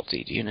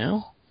difficulty? Do you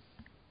know?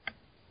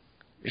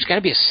 There's got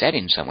to be a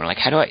setting somewhere. Like,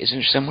 is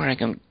there somewhere I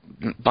can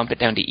bump it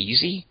down to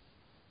easy?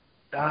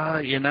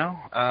 I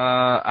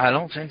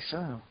don't think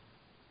so.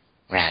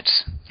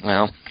 Rats.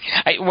 Well,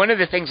 one of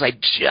the things I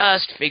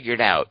just figured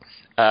out,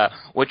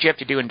 what you have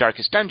to do in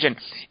Darkest Dungeon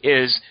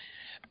is,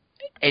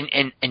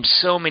 and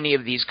so many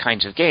of these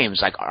kinds of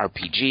games, like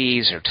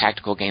RPGs or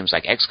tactical games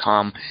like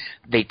XCOM,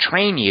 they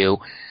train you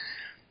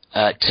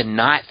to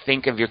not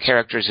think of your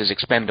characters as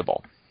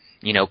expendable.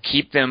 You know,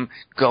 keep them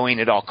going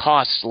at all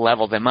costs,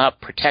 level them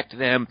up, protect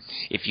them.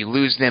 If you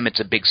lose them, it's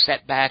a big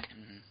setback.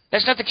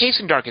 That's not the case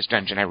in Darkest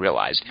Dungeon, I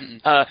realized.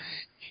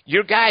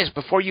 Your guys,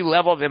 before you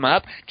level them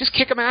up, just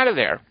kick them out of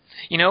there.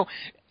 You know,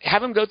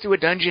 have them go through a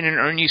dungeon and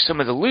earn you some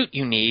of the loot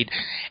you need,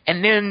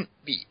 and then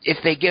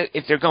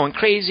if they're going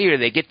crazy or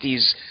they get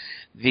these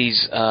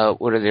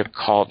what are they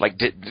called,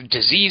 like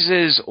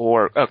diseases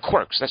or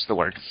quirks, that's the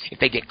word. If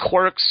they get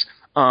quirks,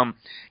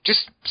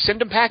 just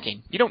send them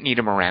packing. You don't need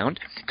them around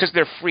because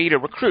they're free to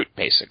recruit,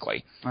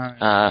 basically.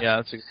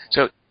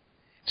 So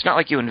it's not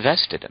like you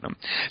invested in them.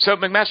 So,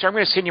 McMaster, I'm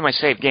going to send you my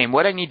save game.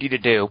 What I need you to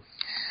do,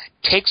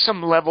 take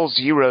some level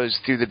 0s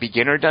through the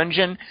beginner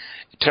dungeon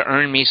to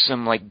earn me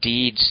some like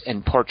deeds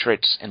and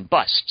portraits and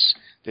busts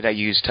that I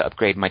use to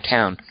upgrade my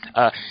town.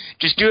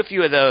 Just do a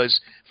few of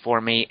those for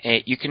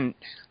me. You can,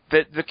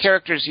 the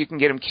characters, you can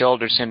get them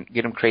killed or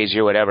get them crazy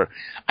or whatever.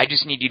 I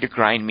just need you to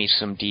grind me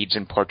some deeds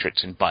and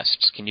portraits and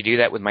busts. Can you do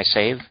that with my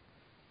save?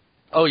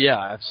 Oh yeah,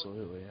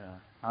 absolutely. Yeah,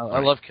 I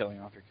love killing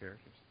off your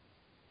characters.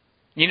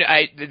 You know,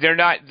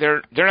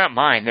 they're not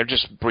mine. They're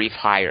just brief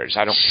hires.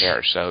 I don't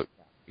care. So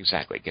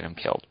exactly, get them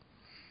killed.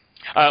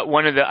 I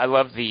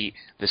love the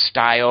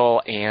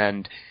style,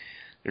 and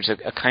there's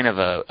a kind of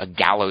a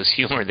gallows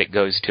humor that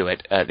goes to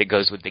it, that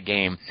goes with the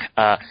game.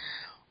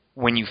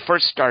 When you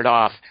first start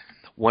off,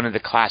 one of the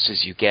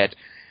classes you get,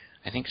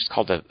 I think it's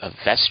called a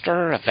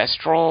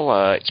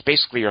Vestral. It's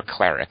basically your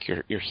cleric,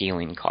 your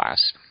healing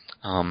class.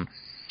 And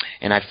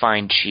I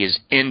find she is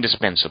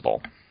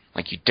indispensable.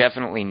 Like, you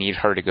definitely need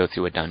her to go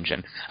through a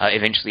dungeon.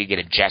 Eventually you get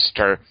a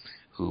jester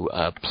who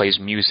plays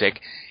music,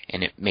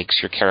 and it makes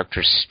your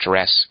character's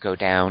stress go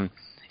down,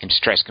 and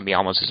stress can be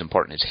almost as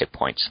important as hit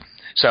points.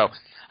 So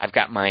I've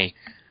got my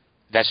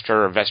Vestra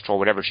or Vestral,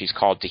 whatever she's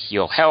called, to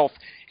heal health,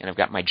 and I've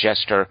got my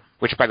jester,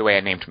 which, by the way, I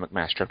named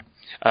McMaster.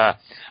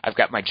 I've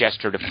got my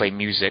jester to play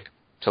music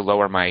to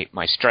lower my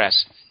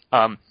stress.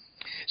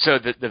 So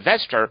the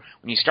Vestra,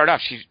 when you start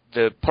off,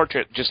 the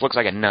portrait just looks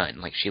like a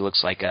nun. Like, she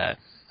looks like a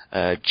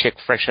chick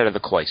fresh out of the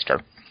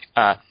cloister.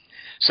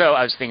 So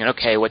I was thinking,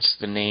 okay, what's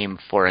the name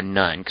for a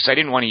nun? Because I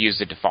didn't want to use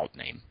the default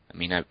name. I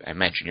mean, I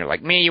imagine you're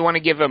like me. You want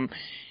to give them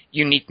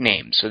unique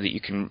names so that you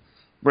can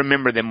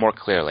remember them more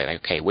clearly.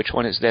 Like, okay, which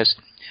one is this?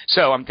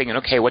 So I'm thinking,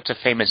 okay, what's a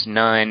famous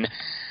nun?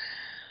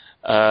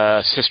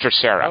 Sister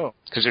Sarah.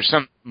 Because there's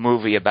some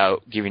movie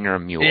about giving her a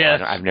mule.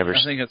 Yeah, I've never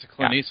I think it's a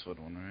Clint Eastwood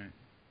one, right?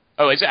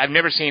 Oh, is it? I've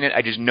never seen it.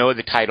 I just know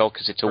the title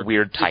because it's a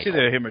weird title. It's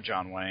either him or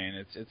John Wayne.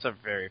 It's a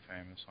very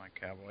famous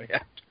cowboy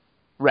actor.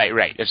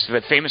 Right. It's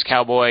the famous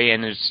cowboy,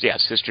 and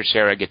Sister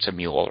Sarah gets a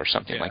mule or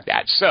something like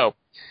that. So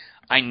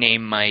I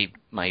name my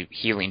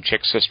healing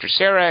chick Sister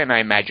Sarah, and I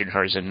imagine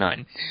her as a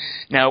nun.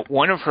 Now,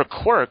 one of her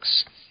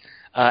quirks,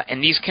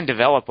 and these can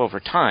develop over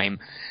time,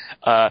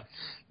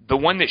 the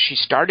one that she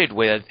started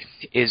with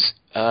is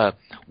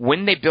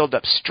when they build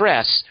up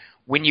stress,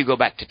 when you go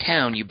back to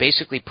town, you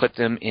basically put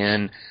them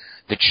in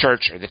the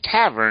church or the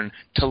tavern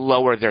to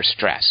lower their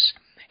stress.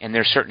 And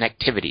there are certain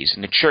activities.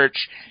 In the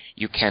church,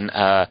 you can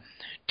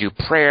do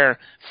prayer,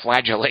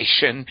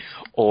 flagellation,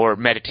 or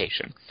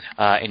meditation.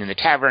 And in the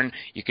tavern,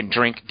 you can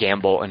drink,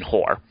 gamble, and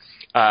whore.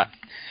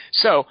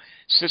 So,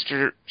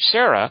 Sister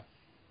Sarah,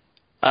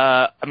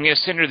 I'm going to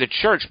send her to the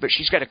church, but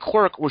she's got a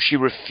quirk where she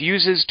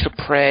refuses to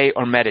pray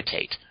or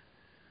meditate,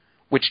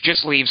 which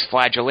just leaves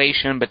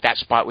flagellation, but that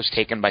spot was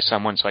taken by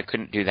someone, so I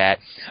couldn't do that.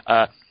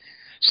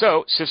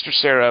 So, Sister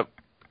Sarah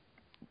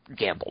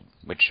gambled,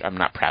 which I'm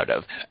not proud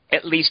of.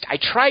 At least I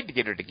tried to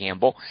get her to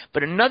gamble,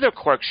 but another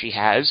quirk she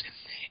has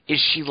is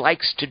she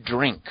likes to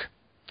drink.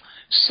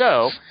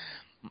 So,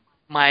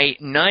 my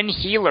nun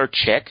healer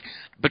chick,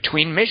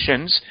 between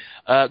missions,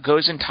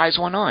 goes and ties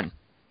one on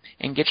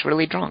and gets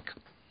really drunk,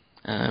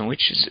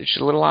 which is it's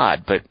a little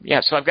odd. But,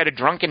 yeah, so I've got a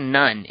drunken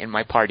nun in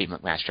my party,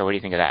 McMaster. What do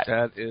you think of that?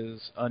 That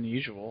is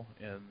unusual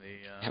in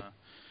the,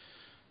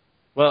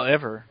 well,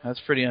 ever. That's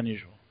pretty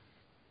unusual.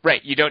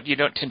 Right, you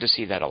don't tend to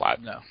see that a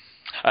lot. No.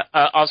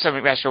 Also,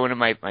 McMaster, one of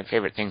my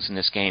favorite things in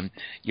this game,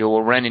 you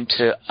will run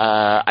into,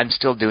 I'm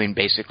still doing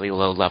basically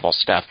low-level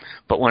stuff,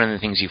 but one of the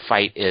things you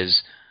fight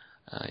is,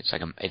 I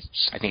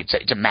think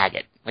it's a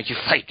maggot. Like, you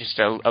fight just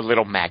a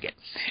little maggot.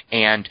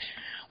 And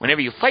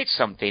whenever you fight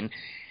something,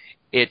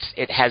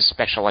 it has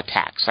special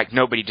attacks. Like,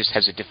 nobody just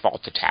has a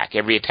default attack.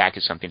 Every attack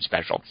is something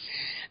special.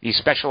 The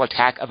special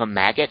attack of a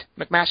maggot,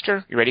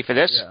 McMaster, you ready for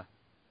this? Yeah.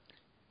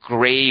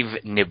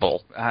 Grave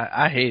nibble.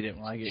 I hate it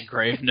when I get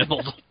grave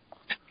nibbled.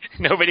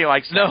 Nobody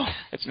likes that. No.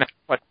 It's not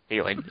what I'm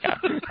feeling. Yeah.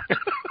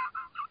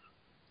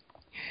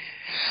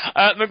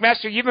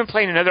 McMaster, you've been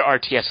playing another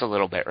RTS a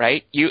little bit,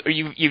 right?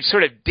 You've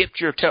sort of dipped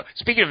your toe.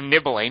 Speaking of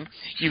nibbling,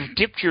 you've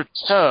dipped your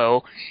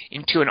toe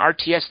into an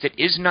RTS that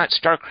is not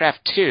StarCraft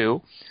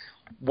 2.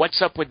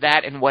 What's up with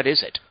that, and what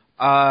is it?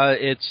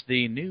 It's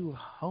the new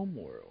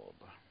Homeworld.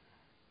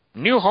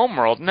 New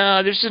Homeworld?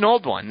 No, there's an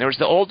old one. There was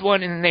the old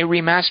one, and then they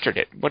remastered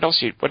it. What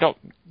else?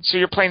 So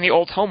you're playing the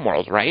old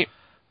Homeworld, right?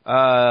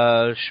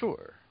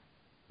 Sure.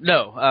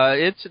 No,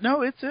 it's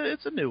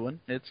a new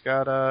one. It's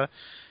got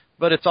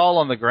but it's all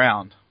on the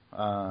ground.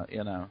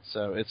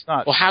 So it's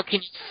not. Well, how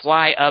can you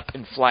fly up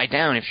and fly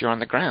down if you're on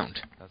the ground?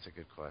 That's a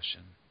good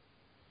question.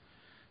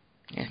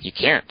 Yeah, you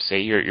can't. Say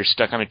you're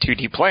stuck on a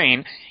 2D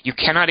plane. You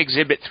cannot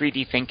exhibit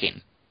 3D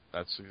thinking.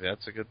 That's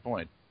a good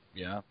point.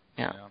 Yeah.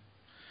 Yeah.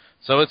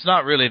 So it's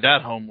not really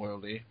that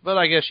homeworldy, but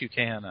I guess you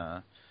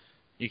can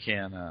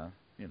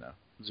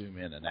zoom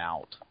in and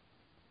out.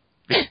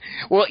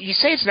 Well, you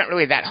say it's not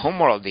really that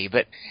homeworldy,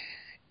 but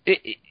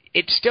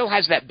it still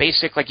has that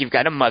basic, like, you've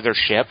got a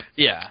mothership.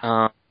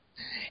 Yeah.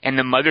 And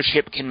the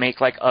mothership can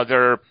make, like,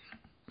 other,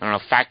 I don't know,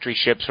 factory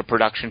ships or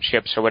production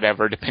ships or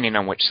whatever, depending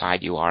on which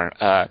side you are.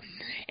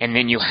 And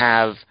then you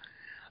have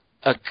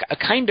a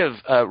kind of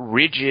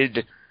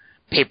rigid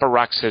paper,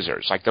 rock,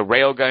 scissors. Like, the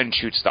railgun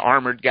shoots the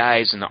armored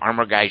guys, and the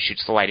armored guy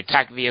shoots the light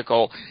attack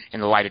vehicle,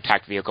 and the light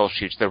attack vehicle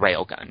shoots the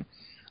railgun.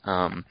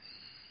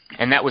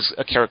 And that was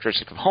a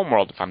characteristic of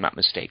Homeworld, if I'm not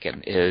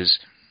mistaken, is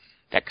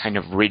that kind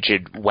of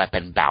rigid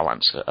weapon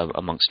balance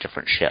amongst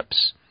different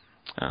ships.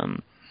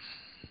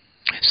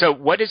 So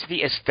what is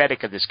the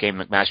aesthetic of this game,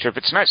 McMaster? If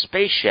it's not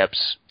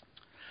spaceships...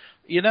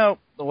 You know,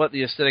 what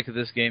the aesthetic of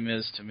this game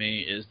is to me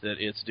is that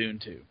it's Dune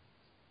 2.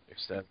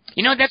 Except...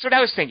 that's what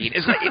I was thinking.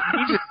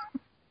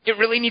 It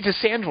really needs a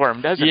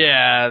sandworm, doesn't it?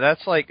 Yeah,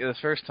 that's like the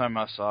first time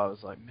I saw it, I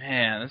was like,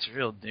 man, that's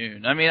real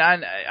Dune. I mean,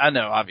 I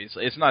know,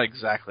 obviously, it's not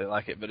exactly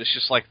like it, but it's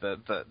just like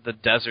the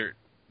desert,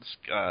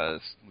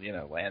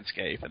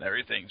 landscape and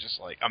everything, just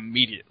like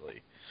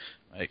immediately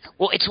Like,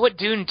 well, it's what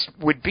Dune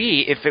would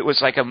be if it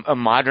was like a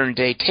modern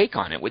day take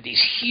on it, with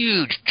these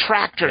huge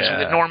tractors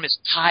with enormous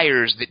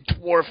tires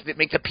that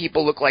make the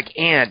people look like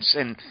ants,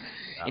 and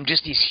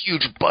just these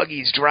huge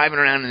buggies driving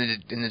around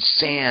in the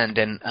sand.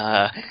 And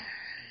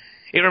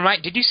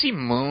did you see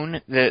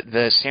Moon,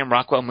 the Sam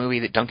Rockwell movie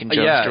that Duncan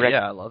Jones directed?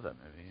 Yeah, I love that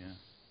movie.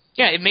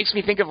 Yeah, it makes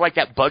me think of like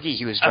that buggy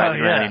he was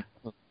driving around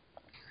in.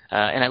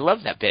 And I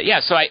love that bit. Yeah,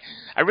 so I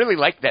really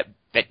like that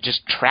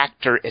just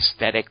tractor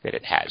aesthetic that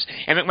it has.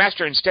 And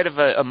McMaster, instead of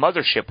a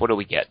mothership, what do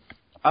we get?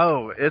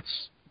 Oh,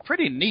 it's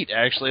pretty neat,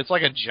 actually. It's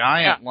like a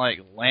giant,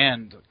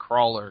 land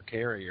crawler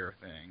carrier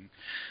thing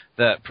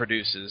that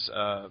produces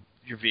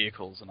your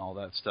vehicles and all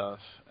that stuff.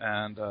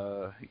 And,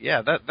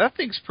 that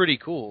thing's pretty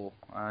cool.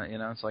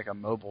 It's like a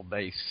mobile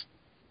base.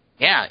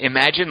 Yeah,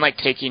 imagine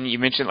you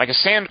mentioned like a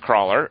sand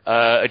crawler,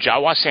 a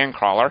Jawa sand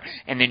crawler,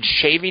 and then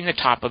shaving the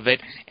top of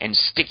it and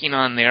sticking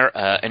on there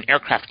an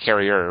aircraft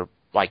carrier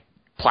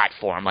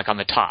platform, on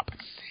the top.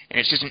 And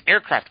it's just an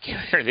aircraft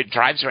carrier that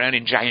drives around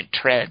in giant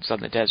treads on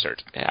the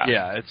desert.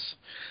 Yeah,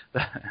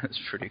 it's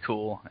pretty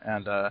cool.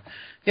 And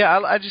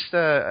I just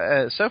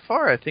so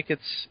far I think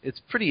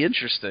it's pretty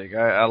interesting.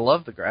 I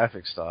love the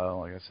graphic style,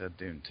 like I said,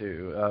 Dune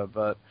 2.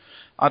 But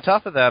on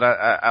top of that,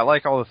 I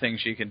like all the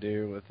things you can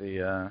do with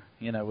the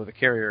with the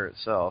carrier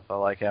itself. I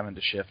like having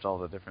to shift all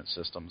the different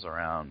systems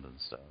around and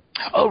stuff.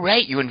 Oh,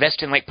 right. You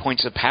invest in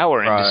points of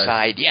power and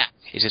decide,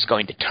 is this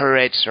going to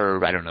turrets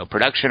or, I don't know,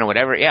 production or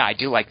whatever? Yeah, I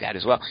do like that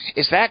as well.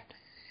 Is that,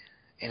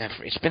 and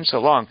it's been so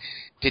long,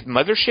 did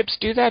motherships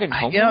do that in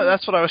Homeworld?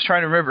 That's what I was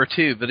trying to remember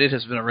too, but it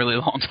has been a really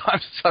long time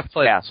since I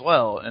played as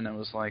well, and it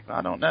was like,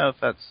 I don't know if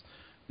that's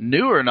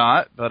new or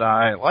not, but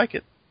I like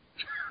it.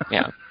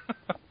 Yeah.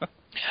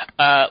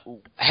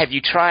 Have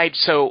you tried,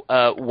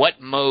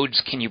 what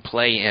modes can you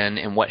play in,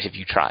 and what have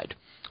you tried?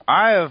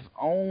 I have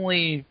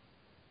only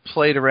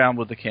played around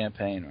with the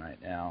campaign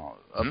right now,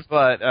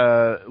 but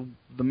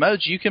the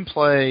modes you can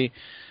play,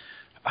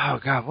 oh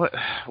god,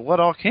 what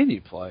all can you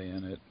play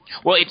in it?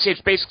 Well,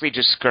 it's basically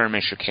just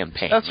skirmish or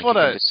campaign. That's what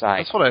I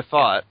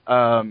thought.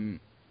 And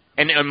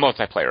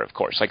multiplayer, of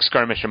course.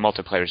 Skirmish and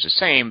multiplayer is the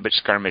same, but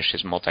skirmish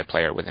is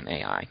multiplayer with an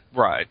AI.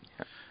 Right.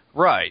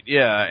 Right.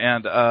 Yeah,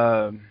 and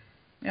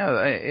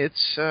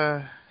it's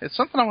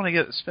something I want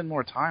to spend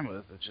more time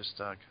with. It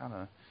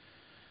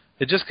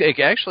just it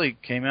actually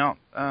came out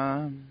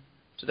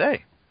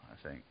today, I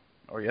think,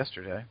 or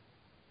yesterday.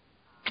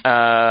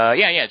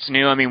 It's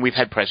new. I mean, we've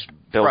had press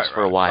builds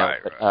for a while.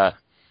 Right.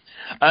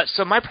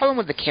 So my problem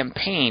with the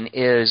campaign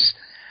is,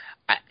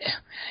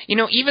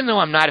 even though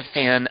I'm not a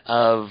fan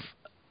of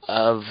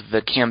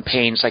the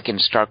campaigns like in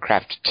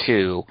StarCraft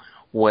 2,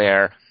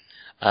 where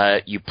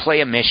you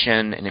play a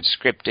mission and it's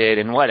scripted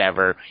and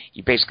whatever,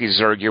 you basically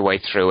zerg your way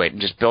through it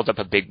and just build up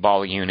a big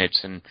ball of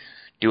units and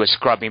do a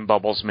scrubbing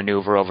bubbles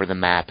maneuver over the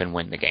map and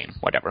win the game,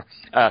 whatever.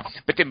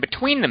 But then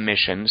between the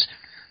missions,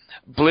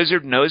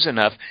 Blizzard knows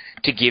enough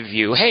to give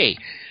you, hey,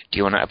 do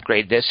you want to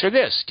upgrade this or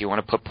this? Do you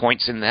want to put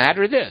points in that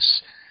or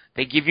this?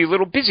 They give you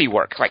little busy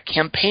work, like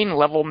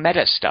campaign-level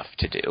meta stuff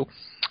to do.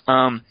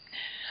 I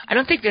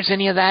don't think there's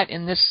any of that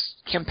in this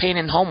campaign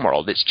in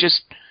Homeworld. It's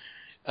just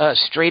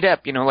straight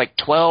up,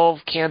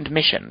 12 canned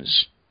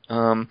missions.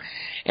 And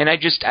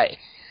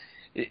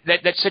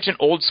that's such an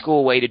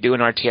old-school way to do an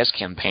RTS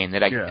campaign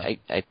that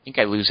I think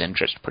I lose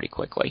interest pretty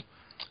quickly.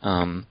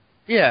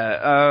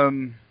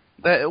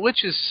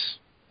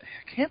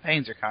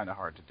 Campaigns are kind of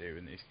hard to do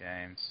in these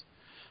games,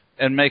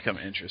 and make them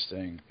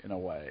interesting in a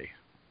way.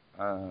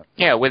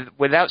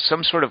 Without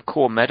some sort of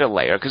cool meta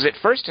layer, because at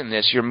first in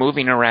this you're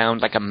moving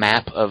around like a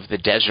map of the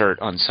desert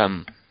on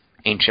some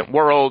ancient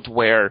world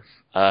where,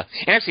 and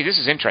actually this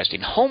is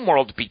interesting,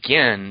 Homeworld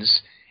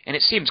begins, and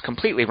it seems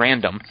completely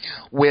random,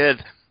 with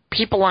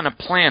people on a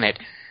planet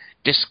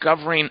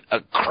discovering a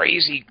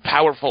crazy,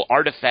 powerful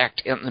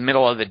artifact in the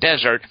middle of the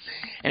desert,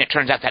 and it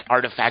turns out that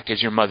artifact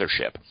is your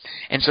mothership.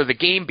 And so the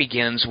game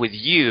begins with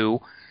you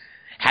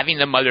having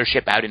the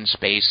mothership out in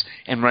space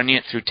and running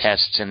it through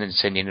tests and then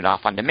sending it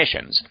off onto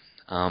missions.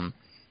 And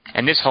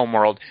this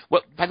Homeworld,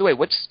 by the way,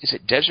 is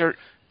it Desert?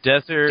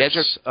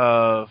 Deserts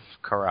of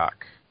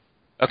Karak.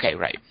 Okay,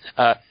 right.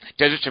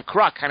 Deserts of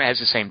Karak kind of has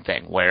the same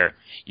thing, where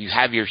you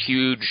have your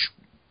huge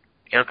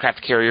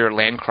aircraft carrier,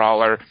 land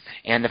crawler,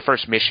 and the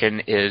first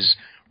mission is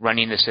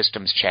running the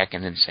systems check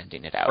and then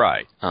sending it out.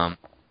 Right.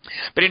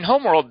 But in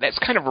Homeworld, that's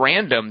kind of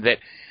random that,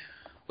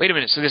 wait a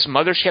minute, so this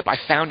mothership I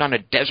found on a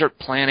desert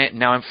planet, and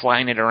now I'm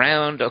flying it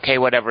around? Okay,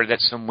 whatever,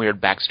 that's some weird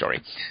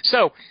backstory.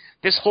 So,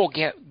 this whole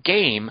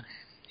game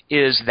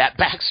is that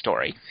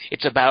backstory.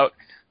 It's about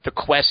the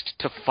quest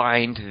to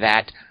find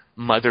that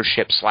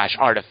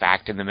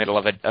mothership/artifact in the middle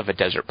of a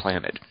desert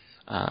planet.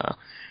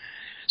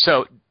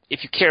 So,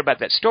 if you care about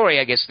that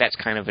story, I guess that's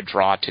kind of a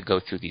draw to go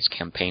through these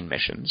campaign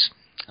missions.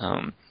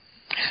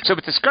 So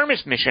with the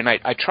skirmish mission, I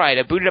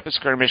booted up a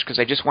skirmish because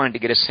I just wanted to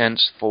get a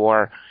sense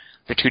for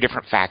the two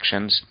different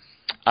factions.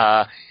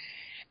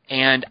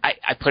 And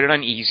I put it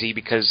on easy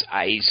because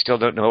I still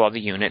don't know all the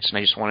units, and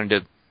I just wanted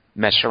to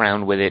mess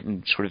around with it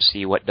and sort of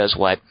see what does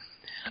what.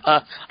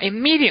 I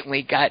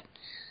immediately got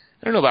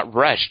I don't know about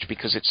rushed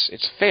because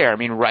it's fair. I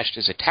mean, rushed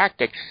is a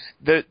tactic.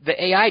 The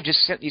AI just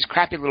sent these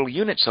crappy little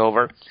units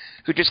over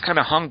who just kind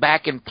of hung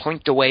back and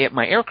plinked away at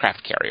my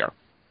aircraft carrier.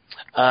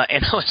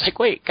 And I was like,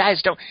 wait,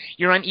 guys,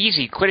 you're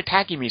uneasy. Quit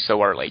attacking me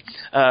so early.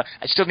 I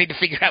still need to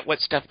figure out what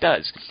stuff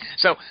does.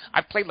 So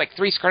I've played like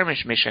 3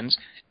 skirmish missions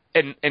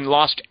and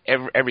lost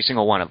every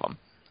single one of them.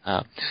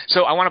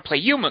 So I want to play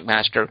you,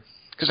 McMaster,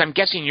 because I'm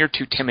guessing you're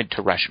too timid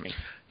to rush me.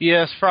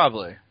 Yes,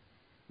 probably.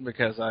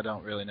 Because I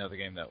don't really know the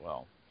game that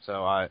well.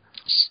 So I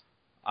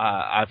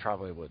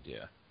probably would,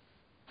 yeah.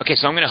 Okay,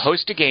 so I'm going to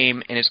host a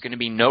game, and it's going to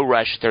be no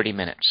rush 30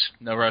 minutes.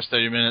 No rush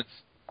 30 minutes?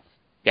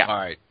 Yeah. All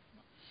right.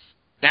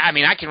 Now, I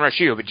mean, I can rush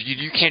you, but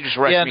you can't just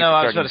rush me. Yeah, no,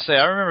 I was going about to say,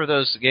 I remember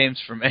those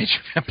games from Age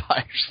of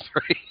Empires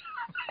 3.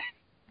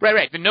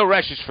 Right. The no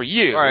rush is for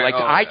you. Right, like,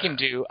 I can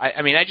do,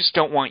 I mean, I just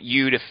don't want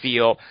you to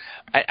feel,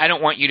 I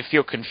don't want you to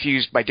feel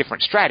confused by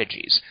different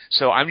strategies.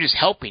 So I'm just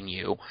helping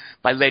you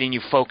by letting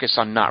you focus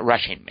on not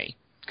rushing me.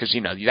 Because,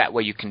 that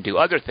way you can do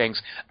other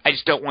things. I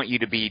just don't want you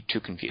to be too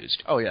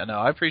confused. Oh, yeah, no,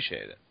 I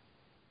appreciate it.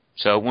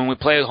 So when we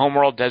play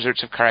Homeworld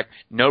Deserts of Karak,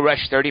 no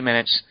rush 30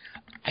 minutes.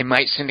 I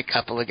might send a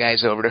couple of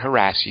guys over to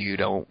harass you.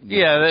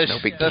 Yeah, no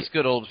big that's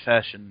deal. good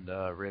old-fashioned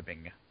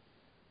ribbing.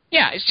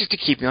 Yeah, it's just to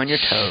keep you on your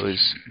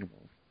toes.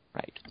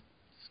 Right.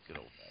 It's good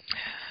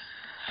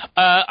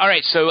old-fashioned. All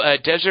right, so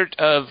Desert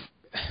of...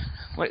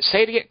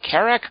 say it again.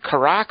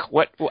 Karak?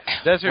 What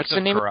Desert what's the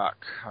of name? Karak,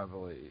 I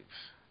believe.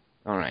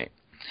 All right.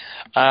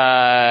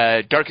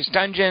 Darkest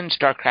Dungeon,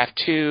 StarCraft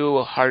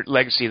 2,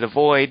 Legacy of the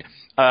Void.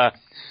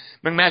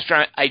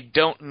 McMaster, I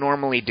don't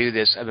normally do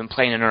this. I've been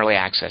playing an early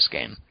access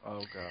game. Oh,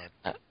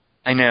 God.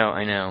 I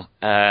know.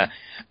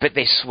 But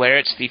they swear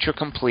it's feature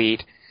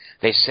complete.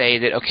 They say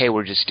that, okay,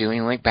 we're just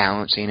doing like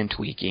balancing and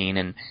tweaking.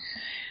 And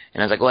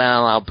I was like,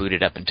 well, I'll boot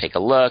it up and take a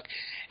look.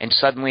 And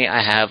suddenly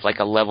I have like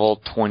a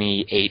level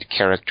 28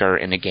 character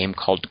in a game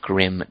called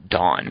Grim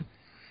Dawn,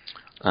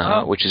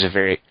 which is a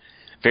very,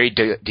 very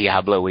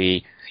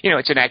Diablo-y.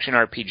 It's an action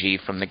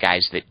RPG from the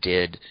guys that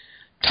did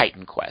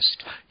Titan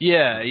Quest.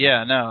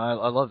 Yeah, no,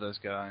 I love those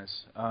guys.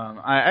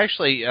 I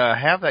actually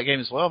have that game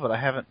as well, but I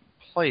haven't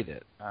played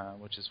it,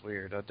 which is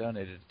weird. I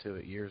donated to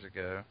it years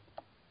ago.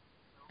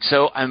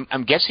 So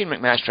I'm guessing,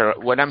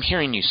 McMaster, what I'm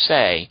hearing you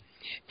say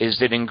is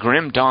that in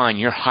Grim Dawn,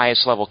 your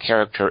highest level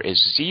character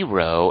is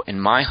 0,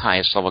 and my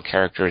highest level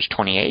character is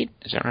 28.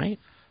 Is that right?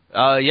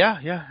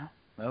 Yeah,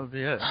 that would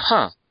be it.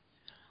 Huh.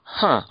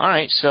 All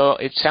right, so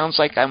it sounds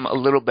like I'm a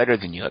little better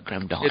than you at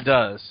Grim Dawn. It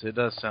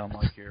does sound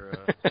like you're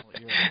a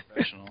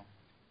professional.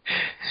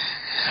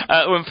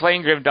 When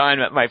playing Grim Dawn,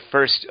 my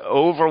first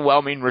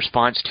overwhelming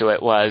response to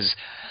it was,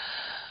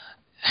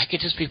 I could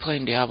just be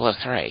playing Diablo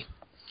 3.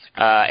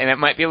 And it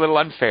might be a little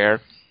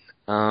unfair.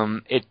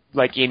 It,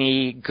 like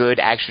any good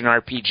action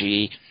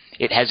RPG,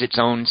 it has its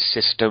own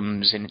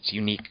systems and its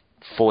unique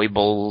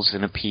foibles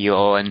and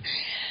appeal, and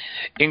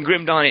in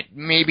Grim Dawn, it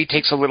maybe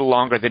takes a little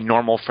longer than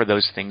normal for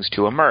those things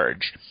to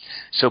emerge.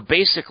 So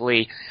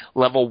basically,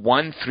 level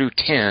 1 through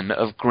 10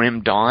 of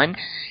Grim Dawn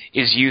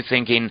is you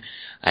thinking,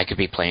 I could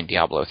be playing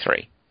Diablo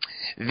 3.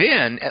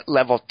 Then, at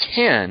level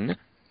 10,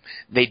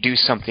 they do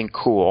something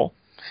cool,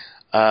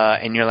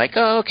 and you're like,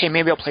 oh, okay,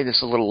 maybe I'll play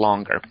this a little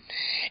longer.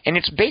 And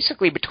it's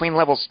basically between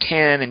levels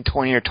 10 and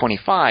 20 or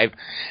 25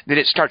 that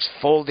it starts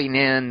folding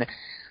in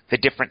the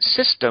different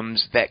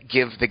systems that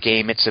give the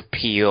game its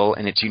appeal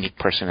and its unique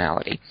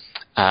personality.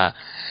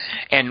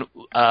 And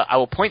I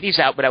will point these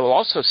out, but I will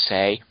also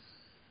say,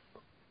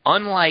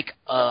 unlike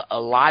a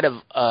lot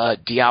of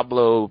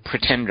Diablo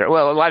Pretender,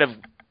 well, a lot of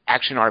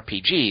action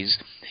RPGs,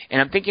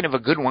 and I'm thinking of a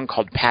good one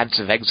called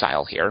Paths of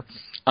Exile here,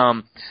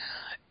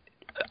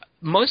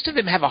 most of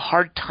them have a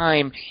hard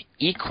time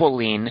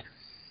equaling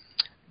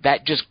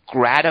that just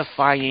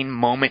gratifying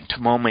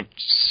moment-to-moment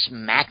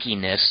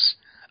smackiness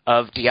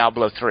of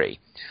Diablo 3.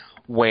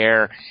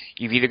 Where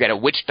you've either got a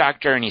witch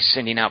doctor and he's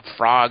sending out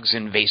frogs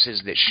and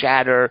vases that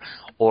shatter,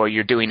 or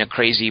you're doing a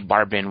crazy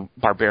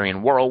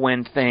barbarian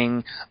whirlwind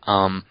thing.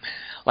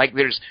 Like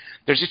there's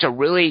just a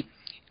really,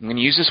 I'm going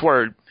to use this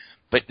word,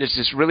 but there's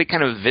this really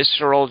kind of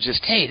visceral,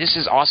 just, hey, this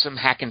is awesome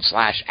hack and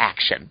slash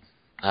action.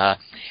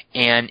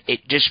 And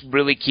it just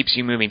really keeps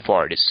you moving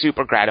forward. It's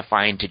super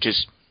gratifying to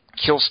just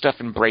kill stuff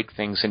and break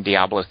things in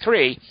Diablo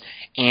 3,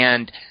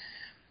 and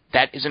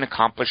that is an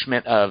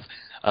accomplishment of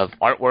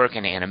artwork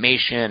and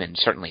animation and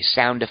certainly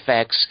sound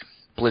effects.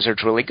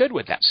 Blizzard's really good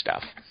with that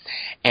stuff.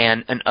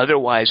 And an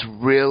otherwise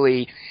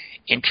really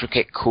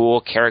intricate,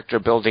 cool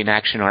character-building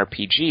action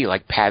RPG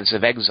like Paths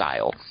of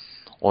Exile.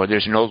 Or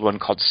there's an old one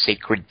called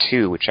Sacred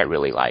 2, which I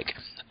really like.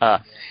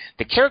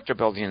 The character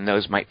building in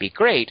those might be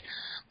great,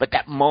 but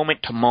that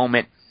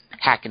moment-to-moment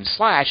hack and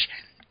slash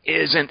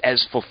isn't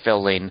as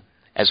fulfilling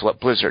as what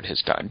Blizzard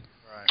has done.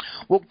 Right.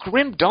 Well,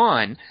 Grim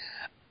Dawn,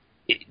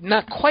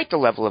 not quite the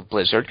level of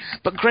Blizzard,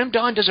 but Grim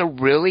Dawn does a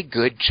really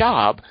good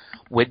job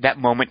with that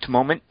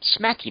moment-to-moment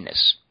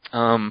smackiness.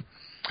 And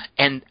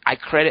I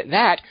credit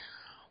that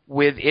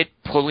with it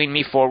pulling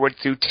me forward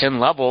through 10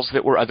 levels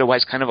that were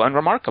otherwise kind of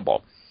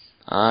unremarkable.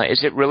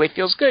 Is it really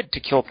feels good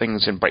to kill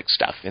things and break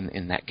stuff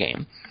in that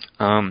game.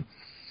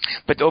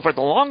 But over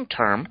the long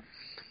term,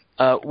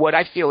 what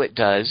I feel it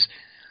does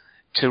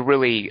to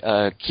really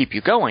keep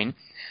you going,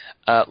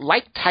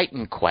 like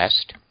Titan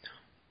Quest,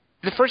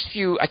 the first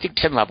few, I think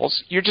 10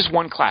 levels, you're just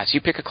one class. You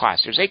pick a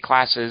class. There's 8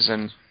 classes,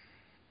 and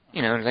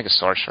there's like a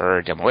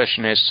sorcerer,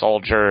 demolitionist,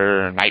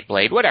 soldier,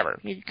 nightblade, whatever.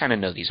 You kind of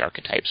know these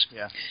archetypes.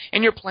 Yeah.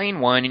 And you're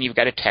playing one, and you've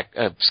got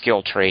a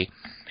skill tree,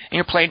 and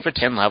you're playing for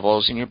 10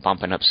 levels, and you're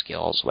bumping up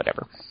skills,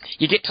 whatever.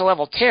 You get to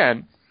level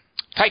 10.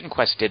 Titan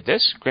Quest did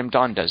this. Grim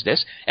Dawn does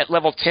this. At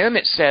level 10,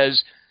 it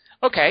says,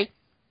 okay,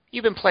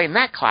 you've been playing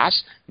that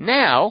class.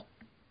 Now,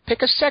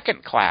 pick a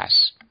second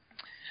class.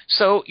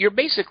 So you're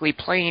basically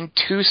playing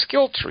 2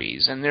 skill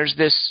trees, and there's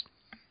this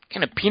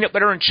kind of peanut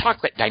butter and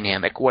chocolate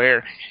dynamic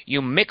where you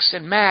mix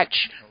and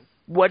match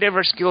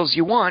whatever skills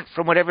you want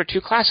from whatever 2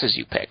 classes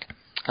you pick.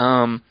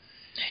 And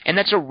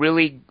that's a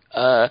really,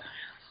 that's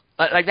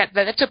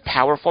a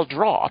powerful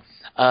draw,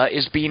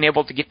 is being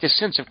able to get this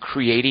sense of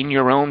creating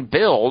your own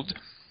build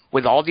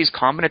with all these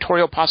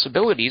combinatorial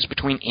possibilities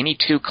between any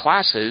 2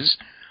 classes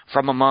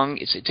from among,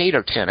 it's 8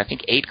 or 10, I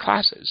think 8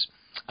 classes.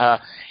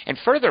 And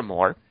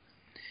furthermore,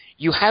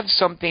 you have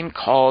something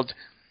called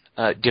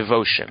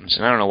devotions,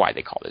 and I don't know why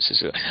they call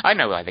this. I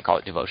know why they call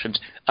it devotions.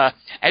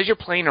 As you're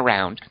playing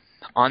around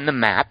on the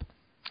map,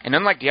 and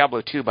unlike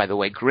Diablo 2, by the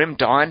way,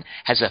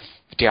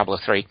 Diablo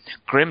 3,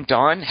 Grim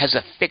Dawn has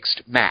a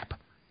fixed map.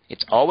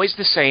 It's always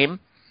the same.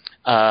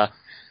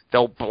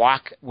 They'll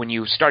block, when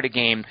you start a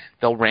game,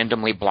 they'll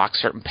randomly block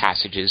certain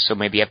passages, so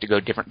maybe you have to go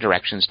different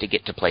directions to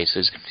get to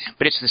places.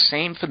 But it's the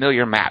same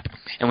familiar map.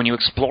 And when you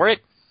explore it,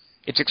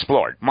 it's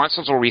explored.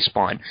 Monsters will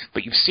respawn.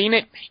 But you've seen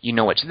it, you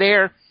know it's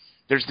there.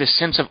 There's this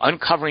sense of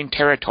uncovering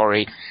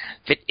territory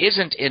that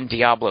isn't in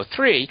Diablo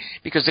 3,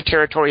 because the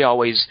territory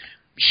always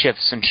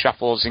shifts and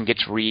shuffles and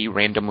gets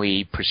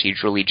randomly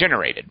procedurally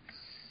generated.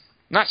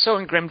 Not so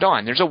in Grim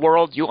Dawn. There's a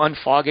world, you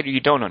unfog it or you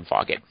don't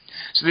unfog it.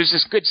 So there's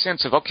this good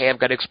sense of, okay, I've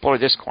got to explore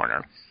this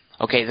corner.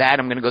 Okay,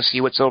 I'm going to go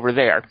see what's over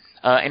there.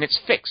 And it's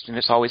fixed, and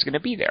it's always going to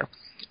be there.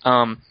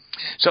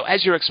 So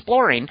as you're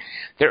exploring,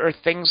 there are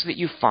things that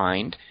you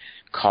find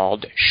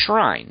called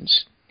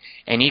shrines.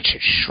 And each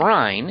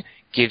shrine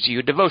gives you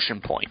a devotion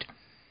point.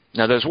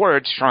 Now, those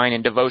words, shrine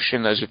and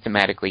devotion, those are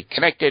thematically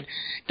connected.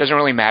 Doesn't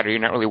really matter. You're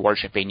not really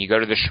worshiping. You go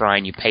to the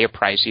shrine, you pay a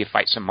price, you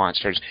fight some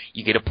monsters,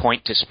 you get a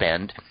point to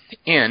spend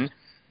in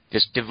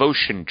this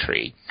devotion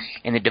tree.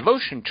 And the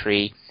devotion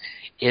tree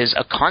is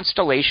a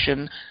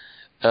constellation.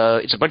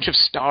 It's a bunch of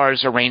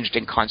stars arranged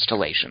in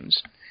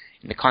constellations.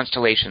 And the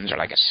constellations are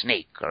like a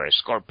snake or a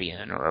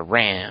scorpion or a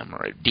ram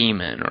or a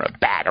demon or a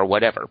bat or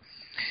whatever.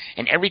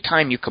 And every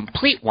time you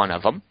complete one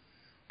of them,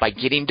 by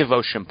getting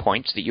devotion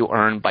points that you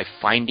earn by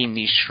finding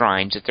these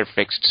shrines at their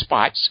fixed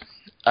spots,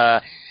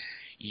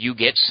 you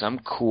get some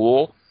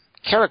cool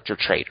character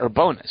trait or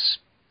bonus.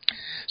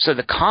 So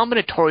the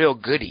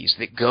combinatorial goodies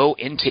that go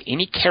into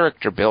any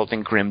character build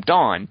in Grim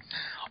Dawn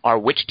are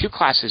which 2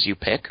 classes you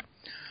pick,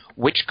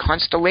 which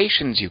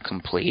constellations you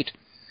complete,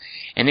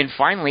 and then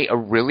finally a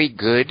really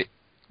good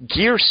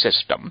gear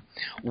system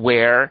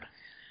where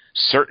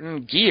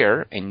certain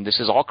gear, and this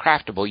is all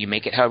craftable, you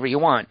make it however you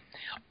want,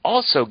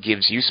 also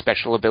gives you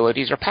special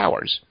abilities or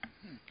powers.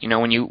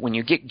 When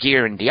you get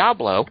gear in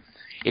Diablo,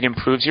 it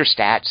improves your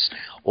stats,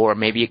 or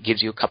maybe it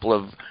gives you a couple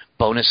of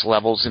bonus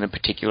levels in a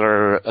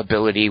particular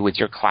ability with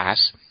your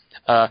class.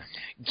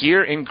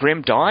 Gear in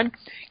Grim Dawn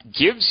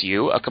gives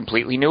you a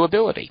completely new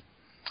ability.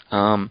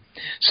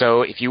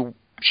 So if you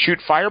shoot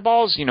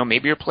fireballs,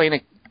 maybe you're playing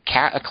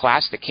a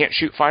class that can't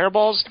shoot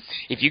fireballs.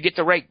 If you get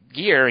the right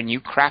gear and you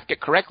craft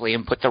it correctly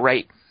and put the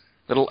right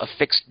little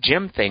affixed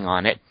gem thing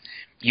on it,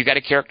 you got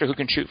a character who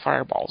can shoot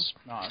fireballs.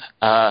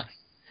 Nice.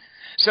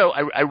 So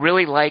I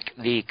really like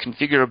the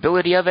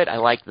configurability of it. I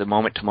like the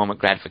moment-to-moment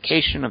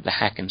gratification of the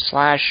hack and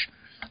slash.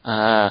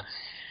 And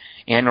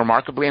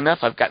remarkably enough,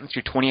 I've gotten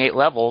through 28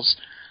 levels,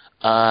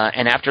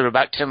 and after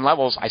about 10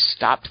 levels, I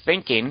stopped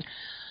thinking,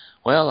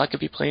 well, I could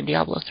be playing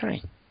Diablo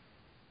 3.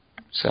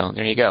 So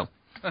there you go.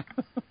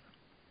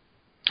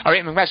 All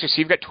right, McMaster, so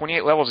you've got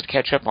 28 levels to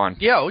catch up on.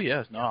 Yeah, oh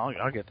yeah. No,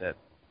 I'll get that.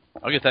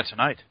 I'll get that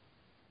tonight.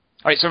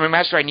 All right, so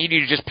McMaster, I need you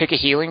to just pick a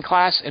healing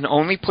class and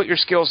only put your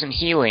skills in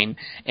healing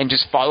and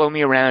just follow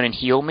me around and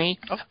heal me.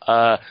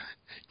 Oh.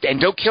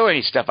 And don't kill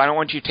any stuff. I don't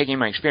want you taking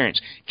my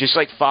experience. Just,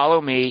 follow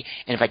me,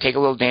 and if I take a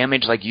little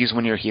damage, use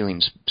one of your healing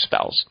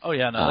spells. Oh,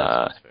 yeah,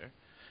 no, that's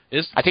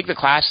fair. I think the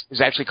class is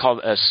actually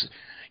called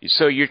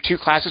so your 2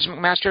 classes,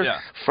 McMaster, yeah.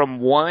 From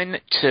 1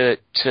 to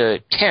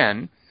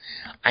 10,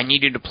 I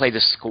need you to play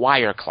the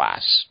Squire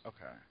class. Okay.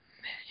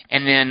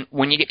 And then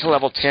when you get to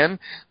level 10,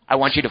 I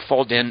want you to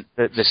fold in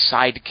the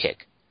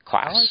Sidekick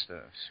class. I like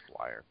the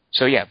Squire.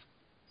 So, yeah,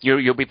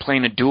 you'll be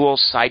playing a dual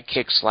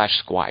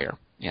Sidekick/Squire,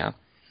 yeah.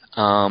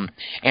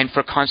 And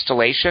for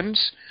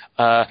constellations,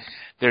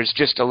 there's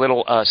just a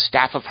little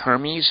Staff of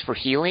Hermes for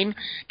healing.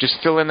 Just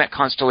fill in that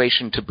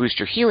constellation to boost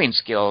your healing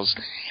skills,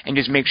 and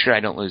just make sure I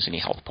don't lose any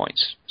health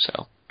points.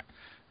 So.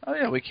 Oh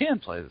yeah, we can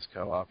play this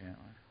co-op, can't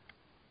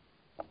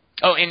we?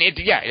 Oh, and it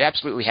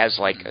absolutely has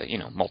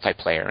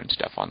multiplayer and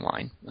stuff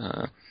online,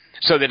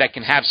 so that I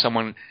can have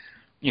someone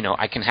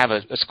I can have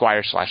a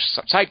squire /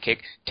 sidekick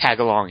tag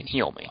along and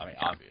heal me. I mean,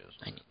 obviously.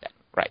 I need that.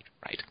 Right.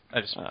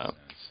 That just makes sense.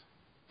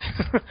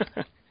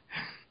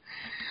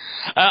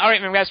 All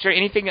right, McMaster,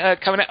 anything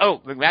coming out?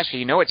 Oh, McMaster,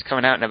 you know it's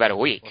coming out in about a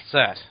week. What's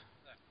that?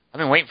 I've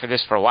been waiting for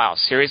this for a while.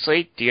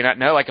 Seriously? Do you not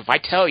know? Like, if I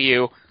tell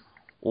you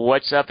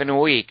what's up in a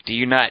week,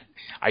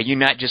 are you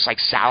not just like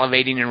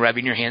salivating and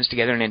rubbing your hands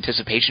together in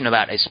anticipation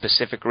about a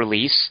specific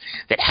release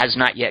that has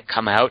not yet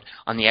come out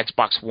on the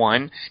Xbox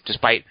One,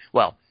 despite,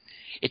 well,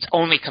 it's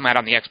only come out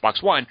on the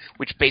Xbox One,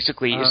 which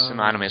basically is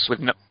synonymous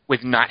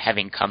with not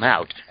having come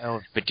out. Oh,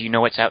 But do you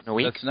know what's out in a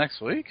week? that's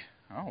next week?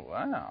 Oh,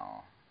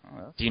 wow.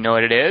 Do you know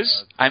what it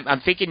is?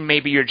 I'm thinking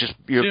maybe you're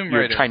Tomb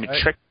Raider, trying to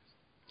right? trick.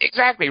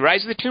 Exactly.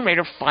 Rise of the Tomb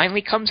Raider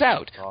finally comes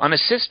out on a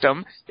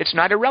system that's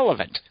not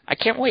irrelevant. I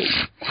can't wait.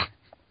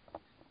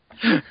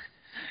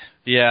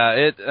 Yeah,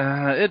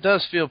 it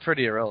does feel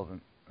pretty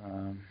irrelevant.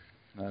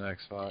 That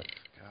Xbox.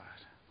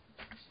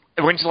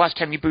 God. When's the last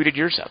time you booted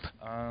yours up?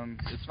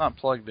 It's not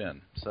plugged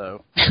in,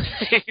 so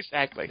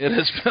Exactly. it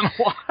has been a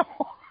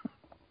while.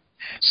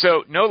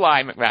 So, no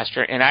lie,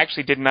 McMaster, and I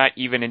actually did not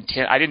even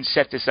intend. I didn't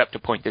set this up to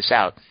point this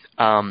out.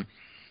 I've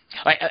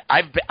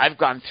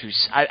gone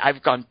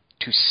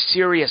to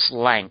serious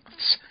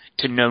lengths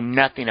to know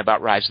nothing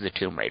about Rise of the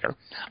Tomb Raider.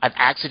 I've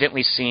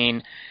accidentally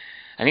seen.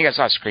 I think I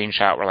saw a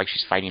screenshot where like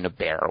she's fighting a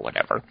bear or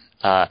whatever.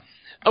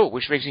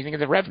 Which makes me think of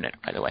The Revenant,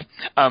 by the way.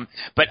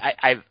 But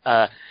I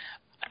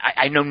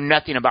know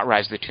nothing about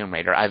Rise of the Tomb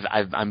Raider.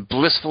 I'm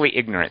blissfully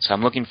ignorant, so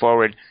I'm looking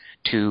forward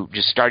to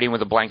just starting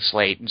with a blank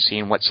slate and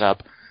seeing what's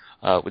up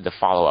with the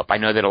follow-up. I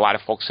know that a lot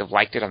of folks have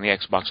liked it on the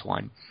Xbox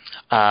One,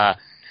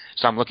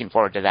 so I'm looking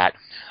forward to that.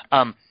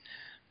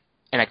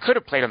 And I could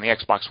have played on the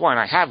Xbox One.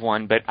 I have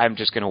one, but I'm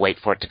just going to wait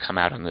for it to come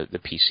out on the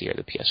PC or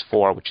the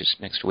PS4, which is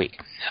next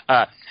week.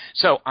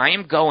 So I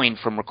am going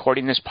from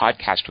recording this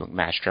podcast with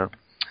Master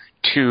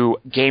to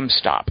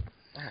GameStop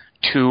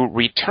to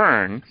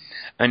return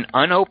an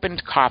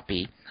unopened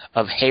copy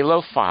of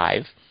Halo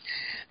 5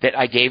 that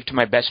I gave to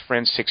my best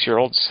friend's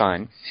 6-year-old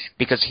son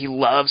because he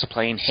loves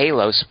playing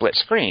Halo split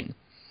screen.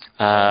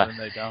 And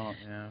they don't,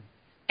 yeah.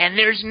 And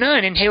there's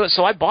none in Halo,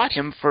 so I bought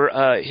him for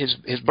his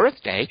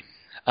birthday.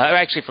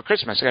 Actually, for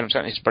Christmas. I got him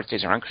something. His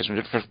birthday's around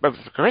Christmas. For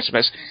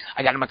Christmas,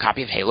 I got him a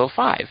copy of Halo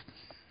 5. And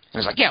I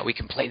was like, yeah, we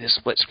can play this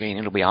split screen.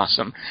 It'll be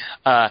awesome.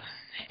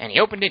 And he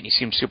opened it, and he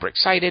seemed super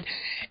excited.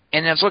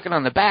 And I was looking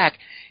on the back,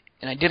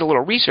 and I did a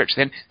little research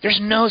then. There's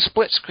no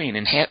split screen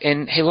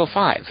in Halo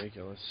 5.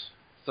 Ridiculous.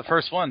 It's the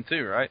first one,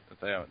 too, right?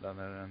 That they haven't done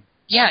that in.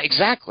 Yeah,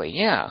 exactly,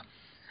 yeah.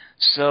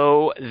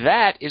 So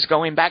that is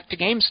going back to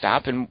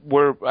GameStop, and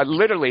we're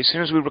literally, as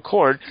soon as we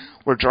record,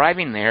 we're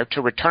driving there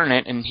to return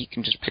it, and he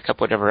can just pick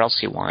up whatever else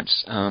he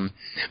wants.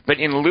 But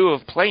in lieu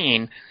of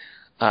playing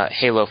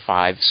Halo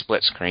 5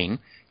 split screen,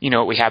 you know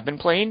what we have been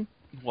playing?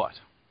 What?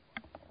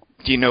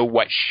 Do you know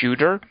what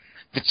shooter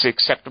that's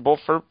acceptable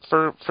for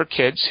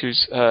kids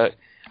who's...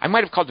 I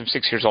might have called him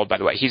 6 years old, by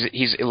the way.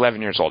 He's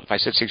 11 years old. If I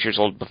said 6 years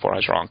old before, I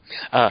was wrong.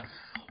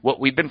 What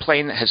we've been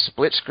playing that has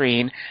split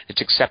screen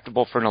that's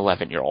acceptable for an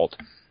 11-year-old.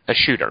 A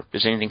shooter.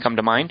 Does anything come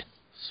to mind?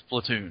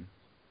 Splatoon.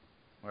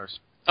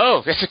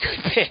 Oh, that's a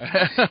good pick.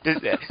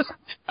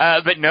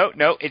 But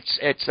no,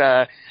 it's.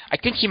 I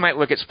think he might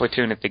look at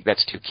Splatoon and think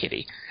that's too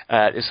kiddie.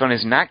 This one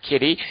is not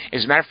kiddie.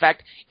 As a matter of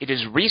fact, it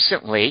is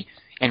recently,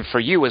 and for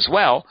you as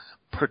well,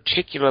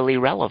 particularly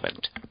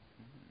relevant.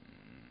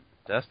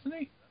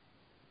 Destiny?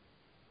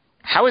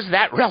 How is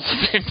that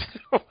relevant?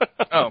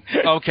 Oh,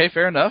 okay,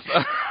 fair enough.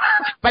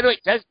 By the way,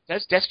 does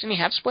Destiny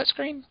have split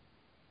screen?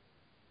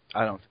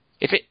 I don't.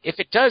 If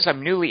it does,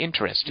 I'm newly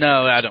interested.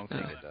 No, I don't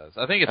think it does.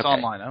 I think it's Okay.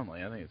 online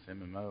only. I think it's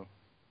MMO.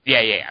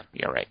 Yeah.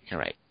 You're right.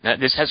 Now,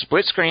 this has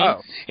split screen.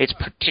 Oh. It's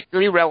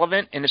particularly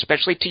relevant, and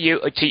especially to you,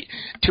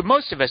 to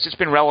most of us, it's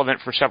been relevant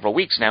for several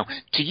weeks now.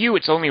 To you,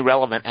 it's only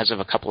relevant as of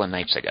a couple of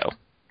nights ago.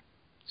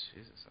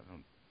 Jesus, I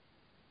don't.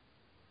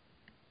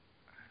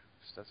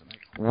 This doesn't make.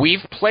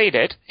 We've played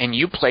it, and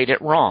you played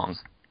it wrong.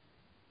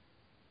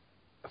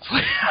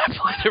 I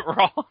played it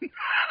wrong.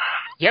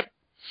 Yep.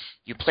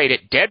 You played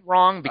it dead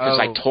wrong because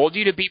I told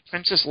you to be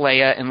Princess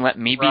Leia and let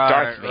me be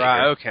Darth Vader.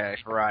 Right, okay,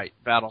 right.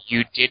 Battle.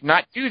 You did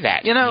not do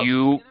that. You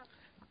know,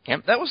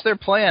 Yep. that was their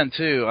plan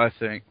too. I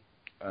think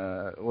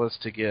was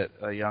to get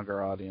a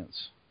younger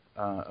audience,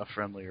 a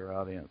friendlier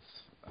audience.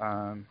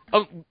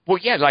 Oh, well,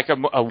 yeah, like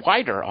a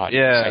wider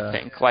audience, I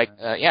think. Like,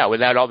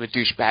 without all the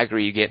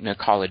douchebaggery you get in a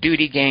Call of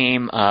Duty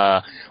game,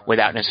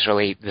 without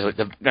necessarily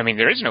I mean,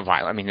 there is no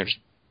violence. I mean, there's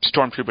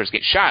stormtroopers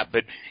get shot,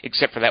 but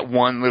except for that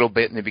one little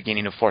bit in the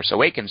beginning of Force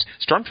Awakens,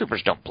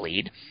 stormtroopers don't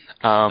bleed.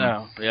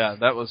 No, yeah,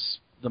 that was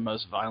the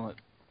most violent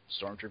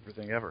stormtrooper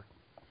thing ever.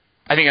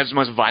 I think that's the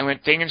most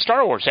violent thing in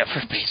Star Wars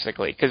ever,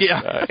 basically.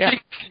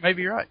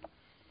 Maybe you're right.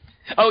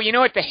 Oh, you know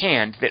what? The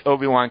hand that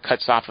Obi-Wan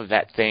cuts off of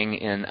that thing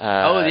in... the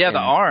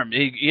arm.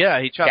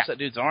 He chops that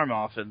dude's arm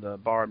off in the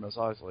bar Mos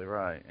Eisley,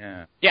 right,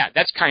 yeah. Yeah,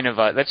 that's kind of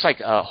that's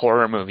like a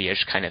horror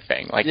movie-ish kind of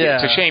thing. Like,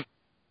 yeah.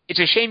 It's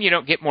a shame you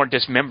don't get more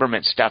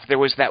dismemberment stuff. There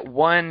was that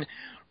one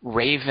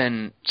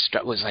Raven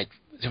was like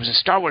there was a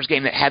Star Wars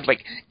game that had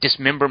like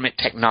dismemberment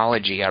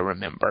technology, I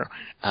remember,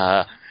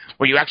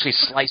 where you actually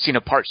slicing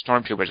apart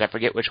stormtroopers. I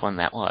forget which one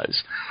that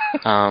was.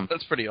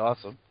 That's pretty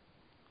awesome.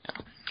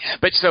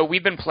 But so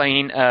we've been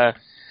playing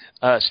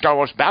Star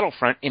Wars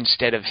Battlefront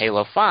instead of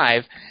Halo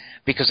 5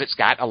 because it's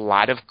got a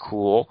lot of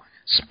cool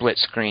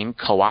split-screen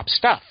co-op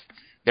stuff.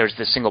 There's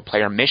the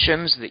single-player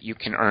missions that you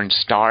can earn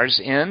stars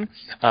in.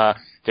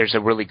 There's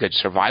a really good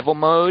survival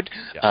mode.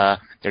 Yeah.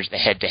 There's the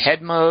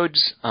head-to-head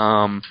modes.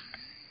 For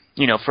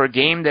a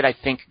game that I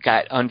think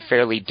got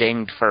unfairly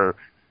dinged for...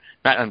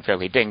 Not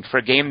unfairly dinged. For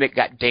a game that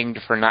got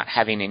dinged for not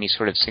having any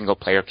sort of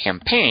single-player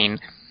campaign,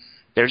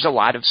 there's a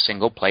lot of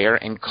single-player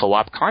and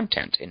co-op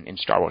content in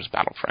Star Wars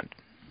Battlefront.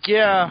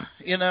 Yeah,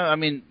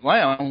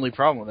 my only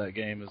problem with that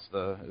game is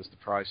the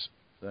price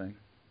thing.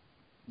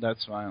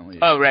 That's my only.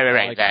 Oh,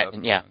 right. Like that,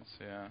 yeah.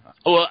 Yeah.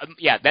 Well,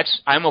 yeah,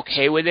 I'm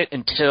okay with it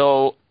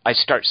until I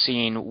start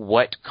seeing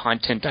what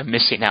content I'm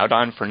missing out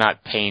on for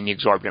not paying the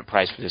exorbitant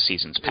price for the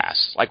season's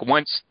pass. Like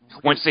once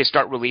they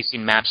start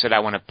releasing maps that I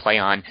want to play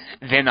on,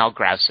 then I'll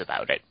grouse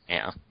about it.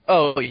 Yeah.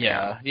 Oh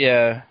yeah.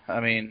 Yeah.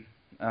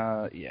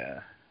 Yeah.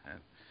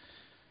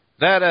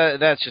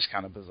 That's just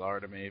kind of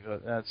bizarre to me,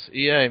 but that's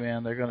EA,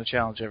 man. They're going to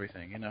challenge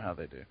everything. You know how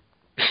they do.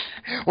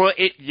 Well,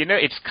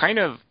 it's kind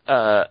of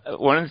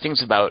one of the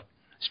things about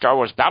Star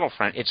Wars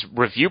Battlefront. It's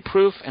review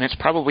proof and it's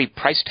probably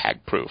price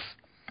tag proof.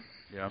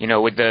 Yeah.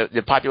 With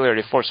the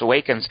popularity of Force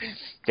Awakens,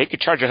 they could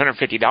charge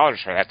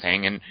 $150 for that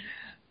thing, and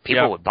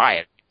people would buy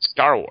it.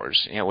 Star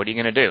Wars. What are you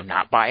going to do?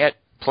 Not buy it?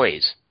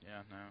 Please.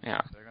 Yeah. No.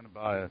 Yeah. They're going to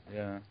buy it.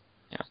 Yeah.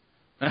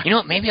 Yeah. You know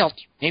what? Maybe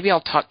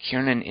I'll talk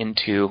Kiernan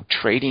into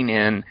trading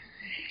in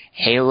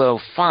Halo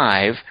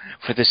 5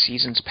 for the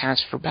season's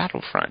pass for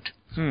Battlefront.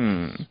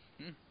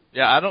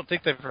 Yeah, I don't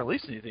think they've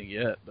released anything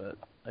yet, but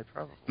they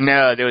probably.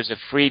 No, there was a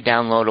free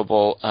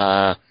downloadable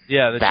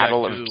the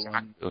Battle of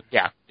Jakku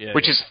yeah,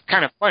 which is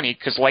kind of funny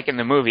because, like in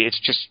the movie, it's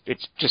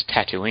just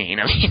Tatooine.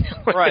 I mean,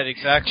 right,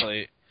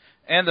 exactly.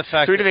 And the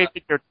fact who do they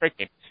think they're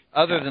tricking?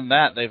 Other than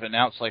that, they've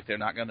announced like they're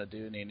not going to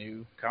do any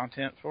new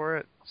content for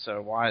it.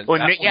 So why is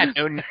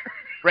that?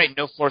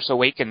 No Force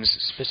Awakens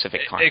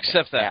specific content.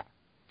 Except that.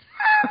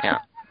 Yeah.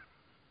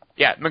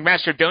 Yeah,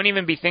 McMaster, don't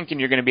even be thinking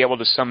you're going to be able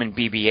to summon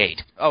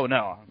BB-8. Oh, no.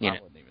 I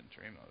wouldn't even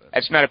dream of it.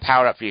 That's not a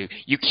power-up for you.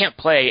 You can't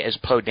play as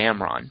Poe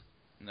Dameron.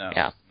 No.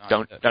 Yeah,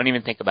 don't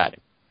even think about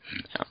it.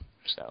 No,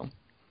 so.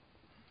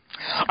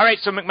 All right,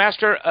 so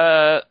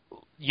McMaster,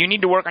 you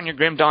need to work on your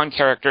Grim Dawn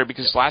character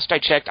because last I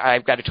checked,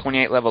 I've got a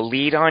 28-level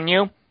lead on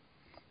you.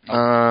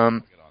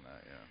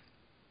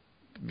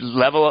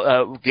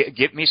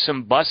 Get me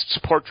some busts,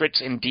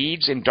 portraits, and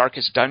deeds in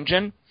Darkest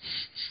Dungeon.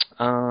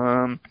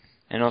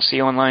 And I'll see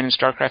you online in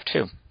StarCraft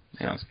 2.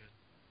 Yeah. Sounds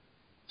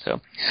good.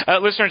 So,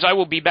 listeners, I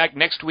will be back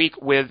next week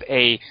with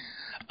a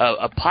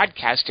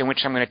podcast in which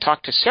I'm going to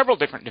talk to several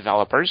different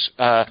developers,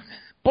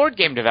 board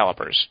game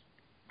developers.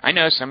 I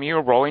know some of you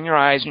are rolling your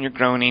eyes and you're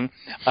groaning.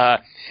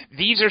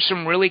 These are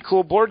some really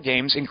cool board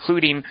games,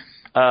 including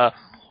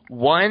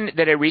one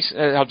that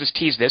I'll just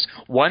tease this,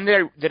 one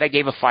that I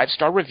gave a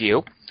 5-star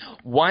review,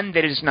 one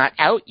that is not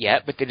out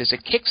yet, but that is a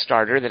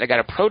Kickstarter that I got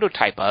a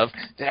prototype of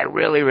that I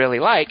really, really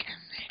like,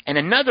 and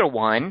another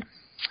one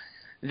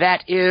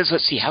that is,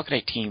 let's see, how could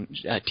I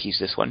tease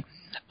this one?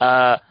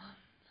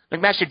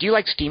 McMaster, do you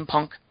like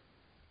steampunk?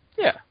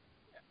 Yeah.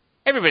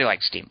 Everybody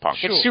likes steampunk.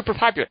 Sure. It's super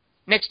popular.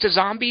 Next to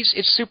zombies,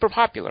 it's super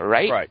popular,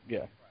 right? Right,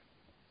 yeah.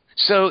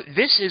 So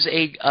this is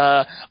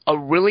a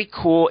really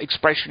cool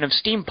expression of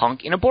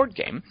steampunk in a board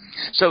game.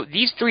 So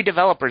these 3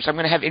 developers, I'm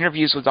going to have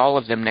interviews with all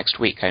of them next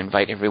week. I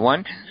invite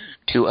everyone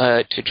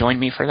to join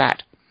me for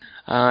that.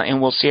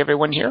 And we'll see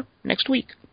everyone here next week.